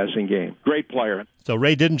in the passing game. Great player. So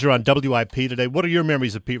Ray Didinger on WIP today. What are your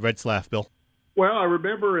memories of Pete Retzlaff, Bill? Well, I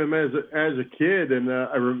remember him as a kid, and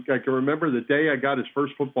I can remember the day I got his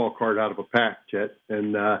first football card out of a pack, Chet.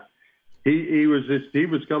 And he was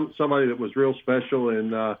somebody that was real special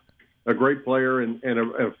and a great player and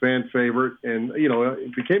a fan favorite, and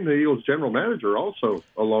became the Eagles general manager also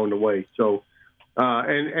along the way. So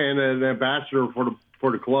and an ambassador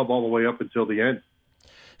for the club all the way up until the end.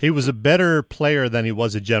 He was a better player than he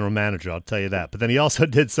was a general manager, I'll tell you that. But then he also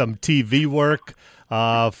did some TV work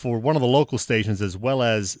for one of the local stations as well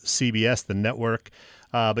as CBS, the network.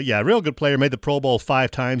 But yeah, real good player. Made the Pro Bowl 5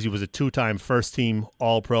 times. He was a 2-time first-team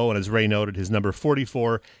All-Pro. And as Ray noted, his number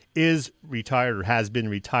 44 is retired or has been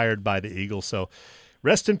retired by the Eagles. So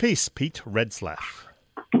rest in peace, Pete Retzlaff.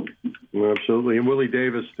 Absolutely. And Willie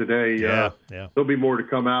Davis today. Yeah. There'll be more to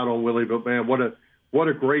come out on Willie. But, man, what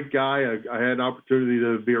a great guy. I had an opportunity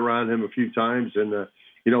to be around him a few times. And,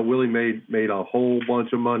 Willie made a whole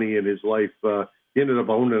bunch of money in his life. He ended up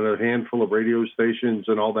owning a handful of radio stations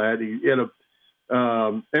and all that. He had a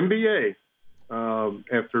MBA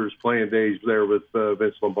after his playing days there with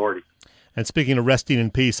Vince Lombardi. And speaking of resting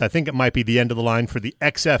in peace, I think it might be the end of the line for the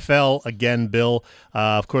XFL again, Bill.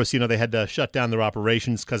 Of course, they had to shut down their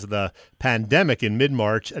operations because of the pandemic in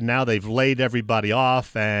mid-March, and now they've laid everybody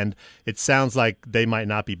off, and it sounds like they might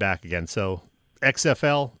not be back again. So,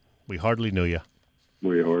 XFL, we hardly knew you.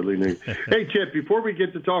 We hardly knew. Hey, Chet, before we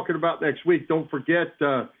get to talking about next week, don't forget,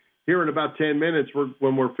 here in about 10 minutes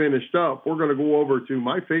when we're finished up, we're going to go over to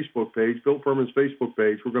my Facebook page, Bill Furman's Facebook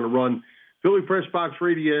page. We're going to run Philly Press Box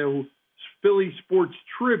Radio Philly Sports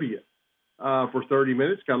Trivia for 30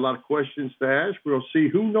 minutes. Got a lot of questions to ask. We'll see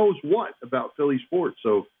who knows what about Philly sports.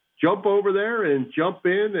 So jump over there and jump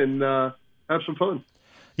in and have some fun.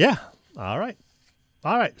 Yeah. All right.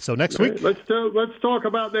 So next week. Let's talk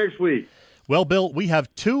about next week. Well, Bill, we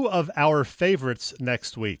have 2 of our favorites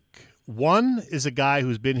next week. One is a guy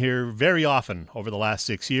who's been here very often over the last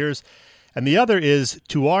 6 years, and the other is,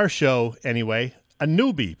 to our show anyway, a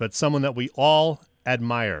newbie, but someone that we all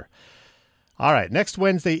admire. All right, next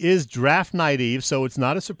Wednesday is Draft Night Eve, so it's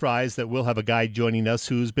not a surprise that we'll have a guy joining us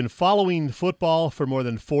who's been following football for more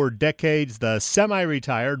than 4 decades, the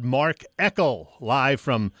semi-retired Mark Eckel, live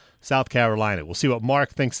from South Carolina. We'll see what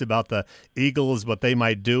Mark thinks about the Eagles, what they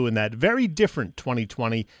might do in that very different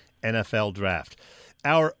 2020 NFL Draft.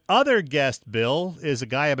 Our other guest, Bill, is a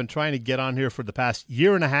guy I've been trying to get on here for the past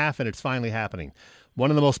year and a half, and it's finally happening. One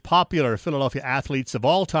of the most popular Philadelphia athletes of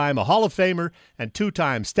all time, a Hall of Famer and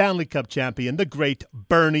 2-time Stanley Cup champion, the great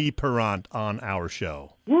Bernie Parent on our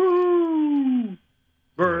show. Woo!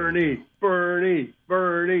 Bernie.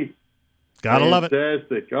 Gotta love it.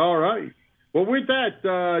 Fantastic. All right. Well, with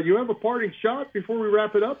that, you have a parting shot before we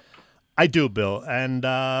wrap it up? I do, Bill. And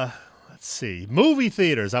let's see. Movie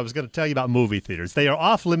theaters. I was going to tell you about movie theaters. They are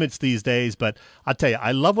off limits these days, but I'll tell you,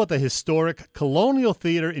 I love what the historic Colonial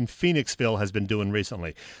Theater in Phoenixville has been doing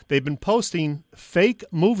recently. They've been posting fake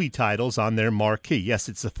movie titles on their marquee. Yes,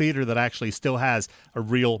 it's a theater that actually still has a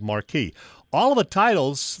real marquee. All of the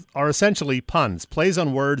titles are essentially puns, plays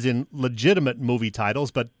on words in legitimate movie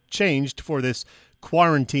titles, but changed for this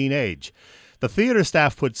quarantine age. The theater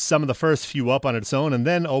staff put some of the first few up on its own and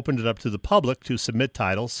then opened it up to the public to submit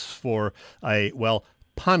titles for a, well,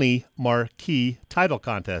 punny marquee title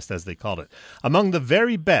contest, as they called it. Among the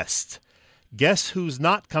very best, Guess Who's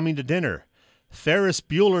Not Coming to Dinner, Ferris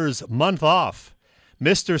Bueller's Month Off,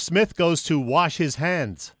 Mr. Smith Goes to Wash His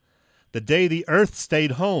Hands, The Day the Earth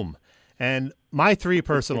Stayed Home, and my three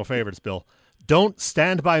personal favorites, Bill, Don't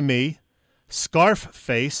Stand By Me, Scarf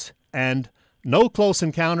Face, and No Close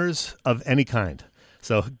Encounters of Any Kind.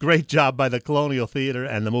 So great job by the Colonial Theater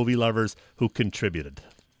and the movie lovers who contributed.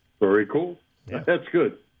 Very cool. Yeah. That's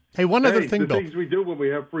good. Hey, one other thing, Bill. Things we do when we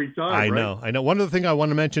have free time. I know. One other thing I want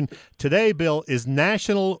to mention today, Bill, is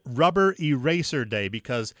National Rubber Eraser Day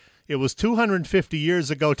because it was 250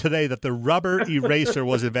 years ago today that the rubber eraser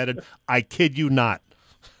was invented. I kid you not.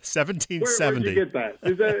 1770. Where'd you get that?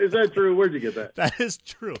 Is that true? Where'd you get that? That is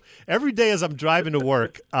true. Every day as I'm driving to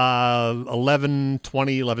work,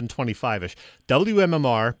 11:25-ish,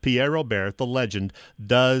 WMMR, Pierre Robert, the legend,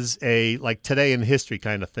 does a like Today in History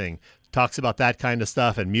kind of thing. Talks about that kind of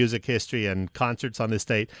stuff and music history and concerts on this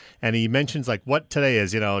date. And he mentions like what today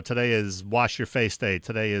is. Today is Wash Your Face Day.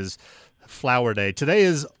 Today is Flower Day. Today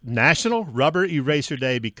is National Rubber Eraser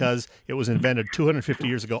Day because it was invented 250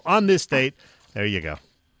 years ago on this date. There you go.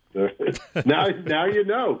 now you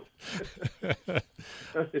know.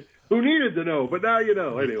 Who needed to know, but now you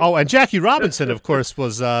know. Anyway. Oh, and Jackie Robinson, of course,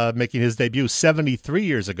 was making his debut 73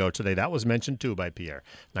 years ago today. That was mentioned, too, by Pierre.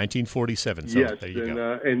 1947. So yes, there you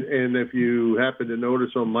go. And if you happen to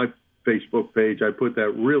notice on my Facebook page, I put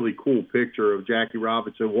that really cool picture of Jackie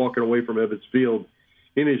Robinson walking away from Ebbets Field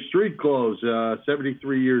in his street clothes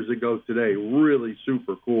 73 years ago today. Really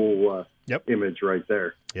super cool image right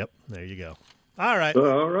there. Yep, there you go. All right.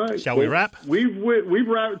 Shall we wrap? We've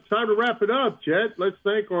wrapped. It's time to wrap it up, Chet. Let's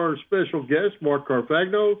thank our special guest, Mark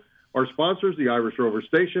Carfagno, our sponsors, the Irish Rover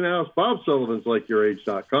Station House, Bob Sullivan's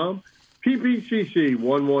LikeYourAge.com, PPCC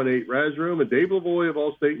 118 Raz Room, and Dave Lavoie of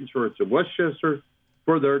Allstate Insurance in Westchester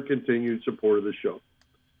for their continued support of the show.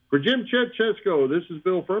 For Jim, Chet, Chesko, this is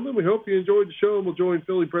Bill Furman. We hope you enjoyed the show, and we'll join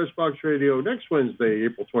Philly Press Box Radio next Wednesday,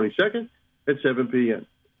 April 22nd at 7 p.m.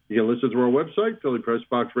 You can listen to our website,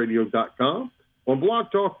 phillypressboxradio.com, on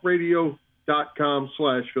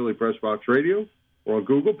blogtalkradio.com/phillypressboxradio, or on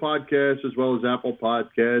Google Podcasts, as well as Apple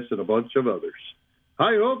Podcasts and a bunch of others.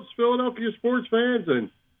 Hi, hopes, Philadelphia sports fans, and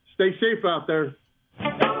stay safe out there.